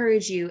really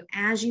encourage you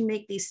as you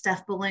make these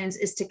stuffed balloons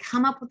is to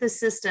come up with the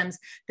systems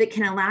that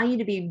can allow you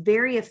to be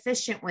very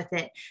efficient with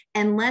it,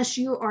 unless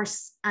you are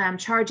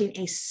charging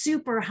a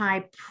super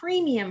high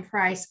premium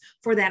price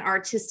for that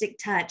artistic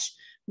touch.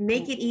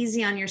 Make it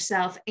easy on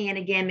yourself. And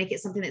again, make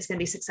it something that's going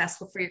to be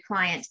successful for your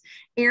client.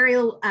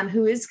 Ariel,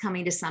 who is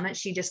coming to Summit,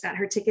 she just got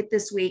her ticket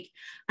this week.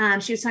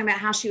 She was talking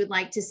about how she would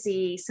like to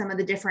see some of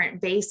the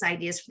different base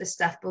ideas for the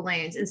stuffed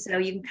balloons. And so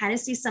you can kind of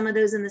see some of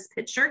those in this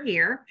picture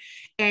here,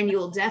 and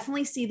you'll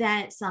definitely see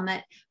that at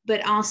Summit,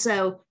 but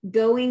also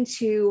going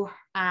to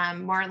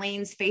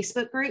Marlene's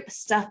Facebook group,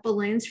 Stuffed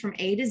Balloons from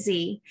A to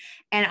Z,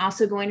 and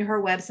also going to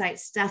her website,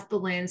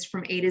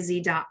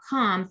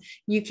 stuffedballoonsfromatoz.com.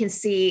 You can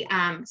see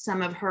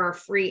some of her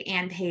free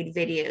and paid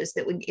videos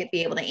that would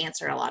be able to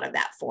answer a lot of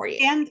that for you.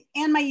 And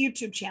my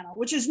YouTube channel,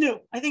 which is new.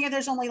 I think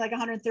there's only like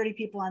 130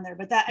 people on there,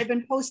 but that I've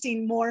been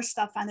posting more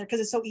stuff on there because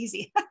it's so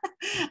easy.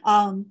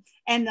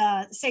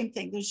 Same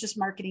thing. There's just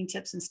marketing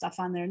tips and stuff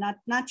on there,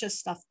 not just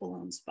stuffed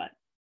balloons, but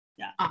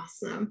Yeah.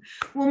 Awesome.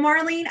 Well,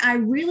 Marlene, I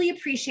really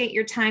appreciate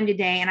your time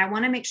today. And I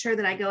want to make sure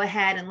that I go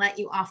ahead and let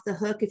you off the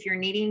hook if you're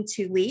needing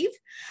to leave.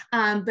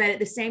 But at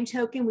the same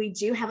token, we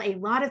do have a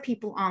lot of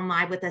people on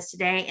live with us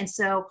today. And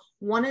so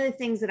one of the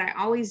things that I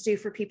always do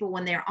for people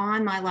when they're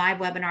on my live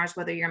webinars,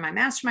 whether you're in my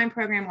mastermind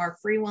program or a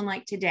free one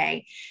like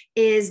today,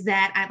 is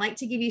that I'd like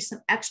to give you some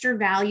extra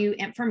value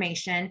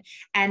information.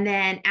 And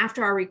then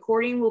after our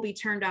recording will be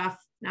turned off,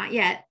 not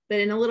yet, but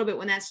in a little bit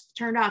when that's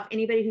turned off,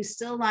 anybody who's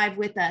still live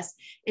with us,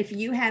 if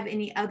you have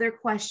any other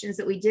questions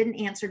that we didn't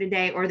answer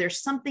today, or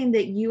there's something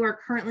that you are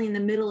currently in the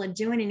middle of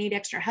doing and need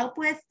extra help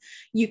with,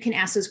 you can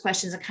ask those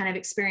questions and kind of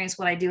experience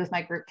what I do with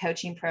my group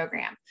coaching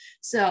program.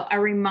 So a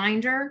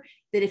reminder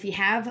that if you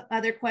have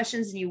other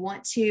questions and you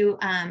want to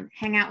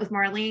hang out with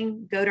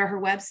Marlene, go to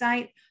her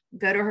website,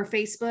 go to her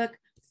Facebook,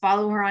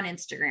 follow her on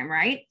Instagram,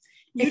 right?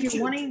 YouTube. If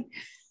you're wanting,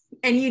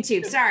 and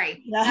YouTube,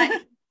 sorry. Yeah.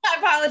 I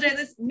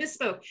apologize,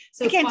 misspoke.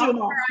 So I can't do it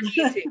all. her on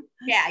YouTube.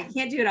 Yeah, you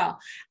can't do it all.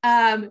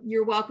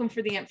 You're welcome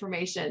for the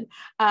information.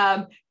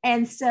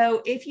 And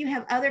so if you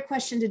have other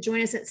questions to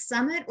join us at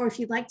Summit, or if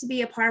you'd like to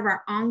be a part of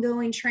our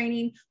ongoing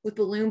training with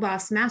Balloon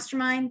Boss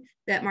Mastermind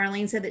that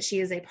Marlene said that she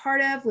is a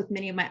part of with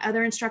many of my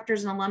other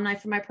instructors and alumni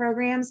from my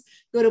programs,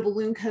 go to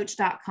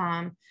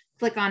BalloonCoach.com,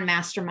 click on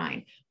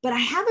Mastermind. But I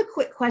have a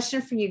quick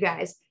question for you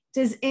guys.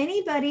 Does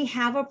anybody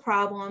have a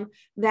problem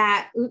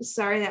that, oops,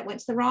 sorry, that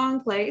went to the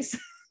wrong place.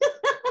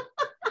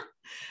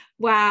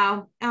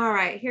 Wow. All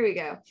right, here we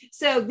go.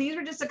 So these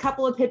are just a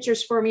couple of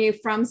pictures for you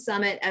from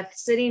Summit of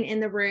sitting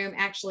in the room,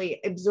 actually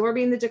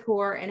absorbing the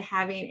decor and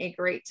having a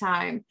great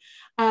time.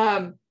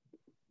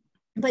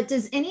 But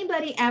does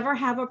anybody ever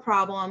have a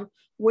problem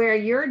where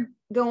you're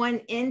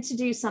going in to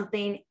do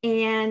something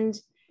and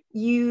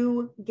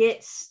you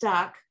get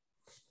stuck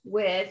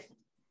with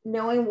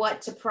knowing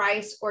what to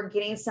price or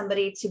getting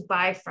somebody to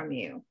buy from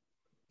you?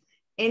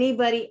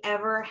 Anybody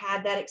ever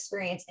had that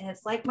experience? And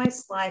it's like my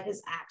slide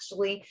has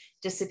actually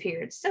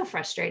disappeared. So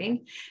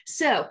frustrating.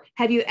 So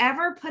have you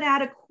ever put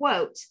out a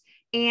quote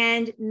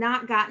and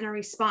not gotten a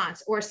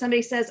response? Or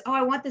somebody says, oh,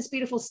 I want this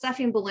beautiful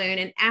stuffing balloon.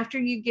 And after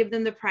you give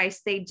them the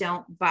price, they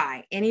don't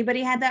buy.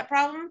 Anybody had that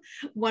problem?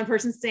 One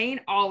person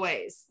saying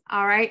always.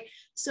 All right.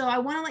 So I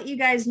want to let you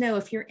guys know,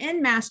 if you're in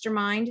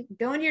Mastermind,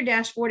 go into your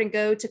dashboard and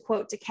go to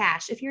quote to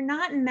cash. If you're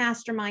not in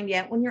Mastermind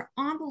yet, when you're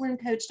on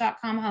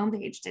BalloonCoach.com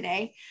homepage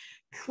today,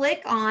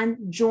 click on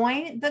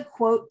join the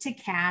quote to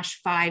cash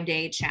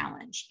 5-day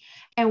challenge.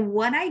 And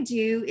what I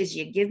do is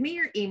you give me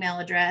your email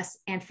address,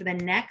 and for the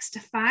next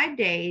 5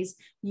 days,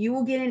 you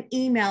will get an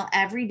email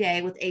every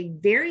day with a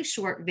very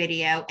short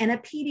video and a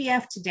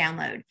PDF to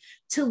download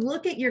to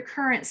look at your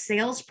current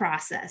sales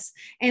process.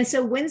 And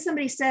so when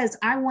somebody says,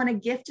 I want a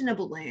gift in a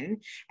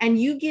balloon,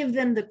 and you give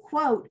them the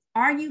quote,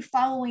 are you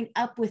following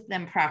up with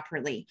them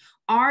properly?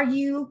 Are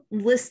you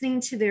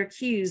listening to their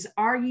cues?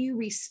 Are you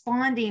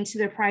responding to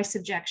their price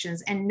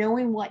objections and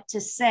knowing what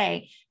to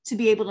say to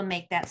be able to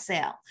make that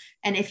sale?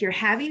 And if you're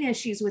having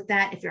issues with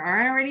that, if you're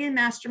already in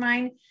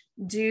Mastermind,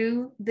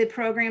 do the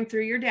program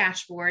through your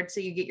dashboard so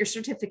you get your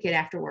certificate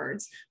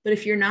afterwards. But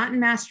if you're not in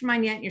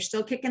Mastermind yet and you're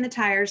still kicking the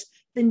tires,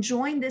 then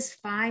join this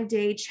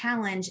 5-day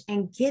challenge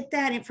and get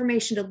that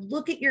information to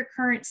look at your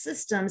current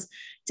systems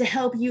to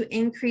help you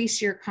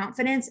increase your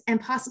confidence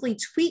and possibly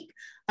tweak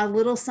a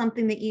little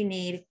something that you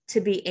need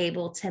to be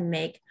able to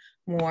make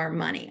more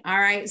money. All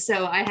right.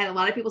 So I had a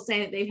lot of people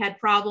saying that they've had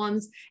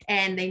problems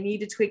and they need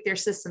to tweak their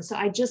system. So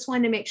I just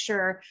wanted to make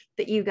sure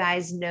that you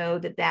guys know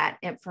that that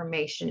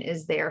information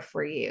is there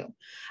for you.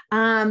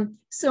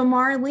 So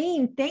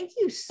Marlene, thank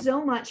you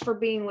so much for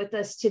being with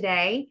us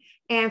today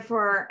and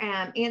for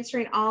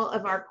answering all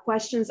of our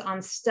questions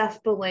on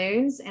stuffed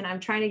balloons. And I'm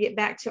trying to get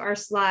back to our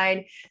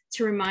slide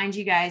to remind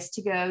you guys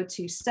to go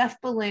to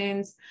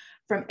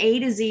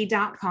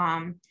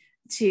stuffedballoonsfromatoz.com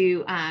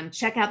to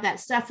check out that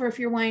stuffer if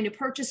you're wanting to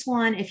purchase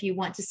one, if you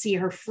want to see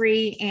her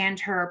free and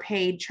her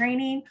paid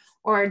training,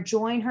 or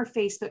join her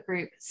Facebook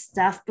group,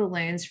 Stuffed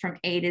Balloons from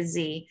A to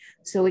Z,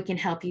 so we can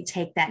help you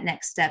take that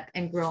next step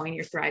in growing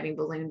your thriving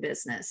balloon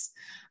business.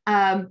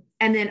 And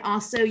then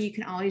also you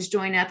can always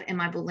join up in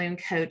my Balloon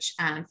Coach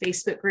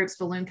Facebook groups,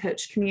 Balloon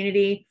Coach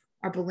Community,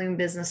 our balloon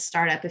business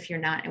startup if you're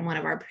not in one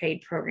of our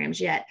paid programs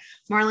yet.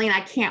 Marlene,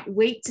 I can't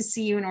wait to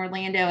see you in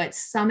Orlando at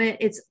Summit.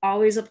 It's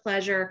always a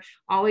pleasure,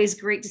 always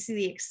great to see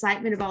the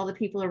excitement of all the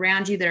people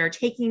around you that are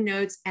taking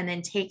notes and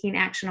then taking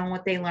action on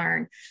what they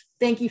learn.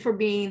 Thank you for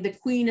being the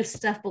queen of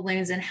stuffed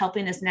balloons and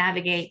helping us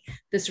navigate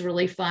this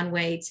really fun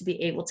way to be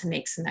able to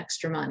make some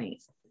extra money.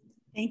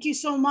 Thank you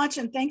so much.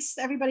 And thanks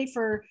everybody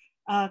for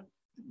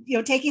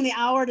taking the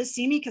hour to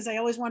see me, because I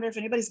always wonder if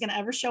anybody's going to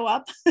ever show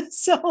up.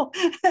 So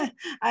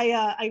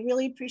I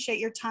really appreciate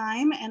your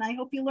time, and I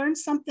hope you learned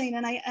something,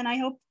 and I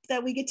hope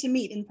that we get to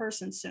meet in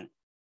person soon.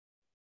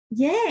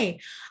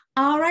 Yay.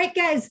 All right,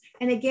 guys.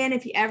 And again,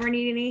 if you ever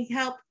need any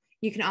help,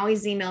 you can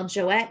always email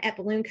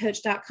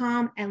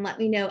Joette@BalloonCoach.com and let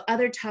me know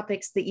other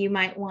topics that you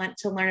might want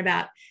to learn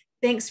about.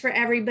 Thanks for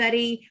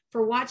everybody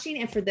for watching.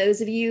 And for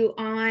those of you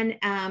on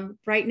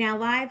right now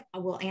live, I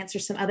will answer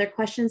some other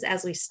questions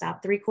as we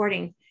stop the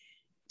recording.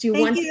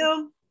 Thank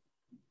you.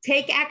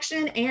 Take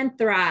action and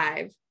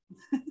thrive.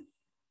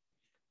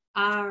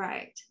 All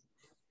right.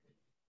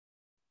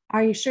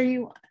 Are you sure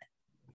you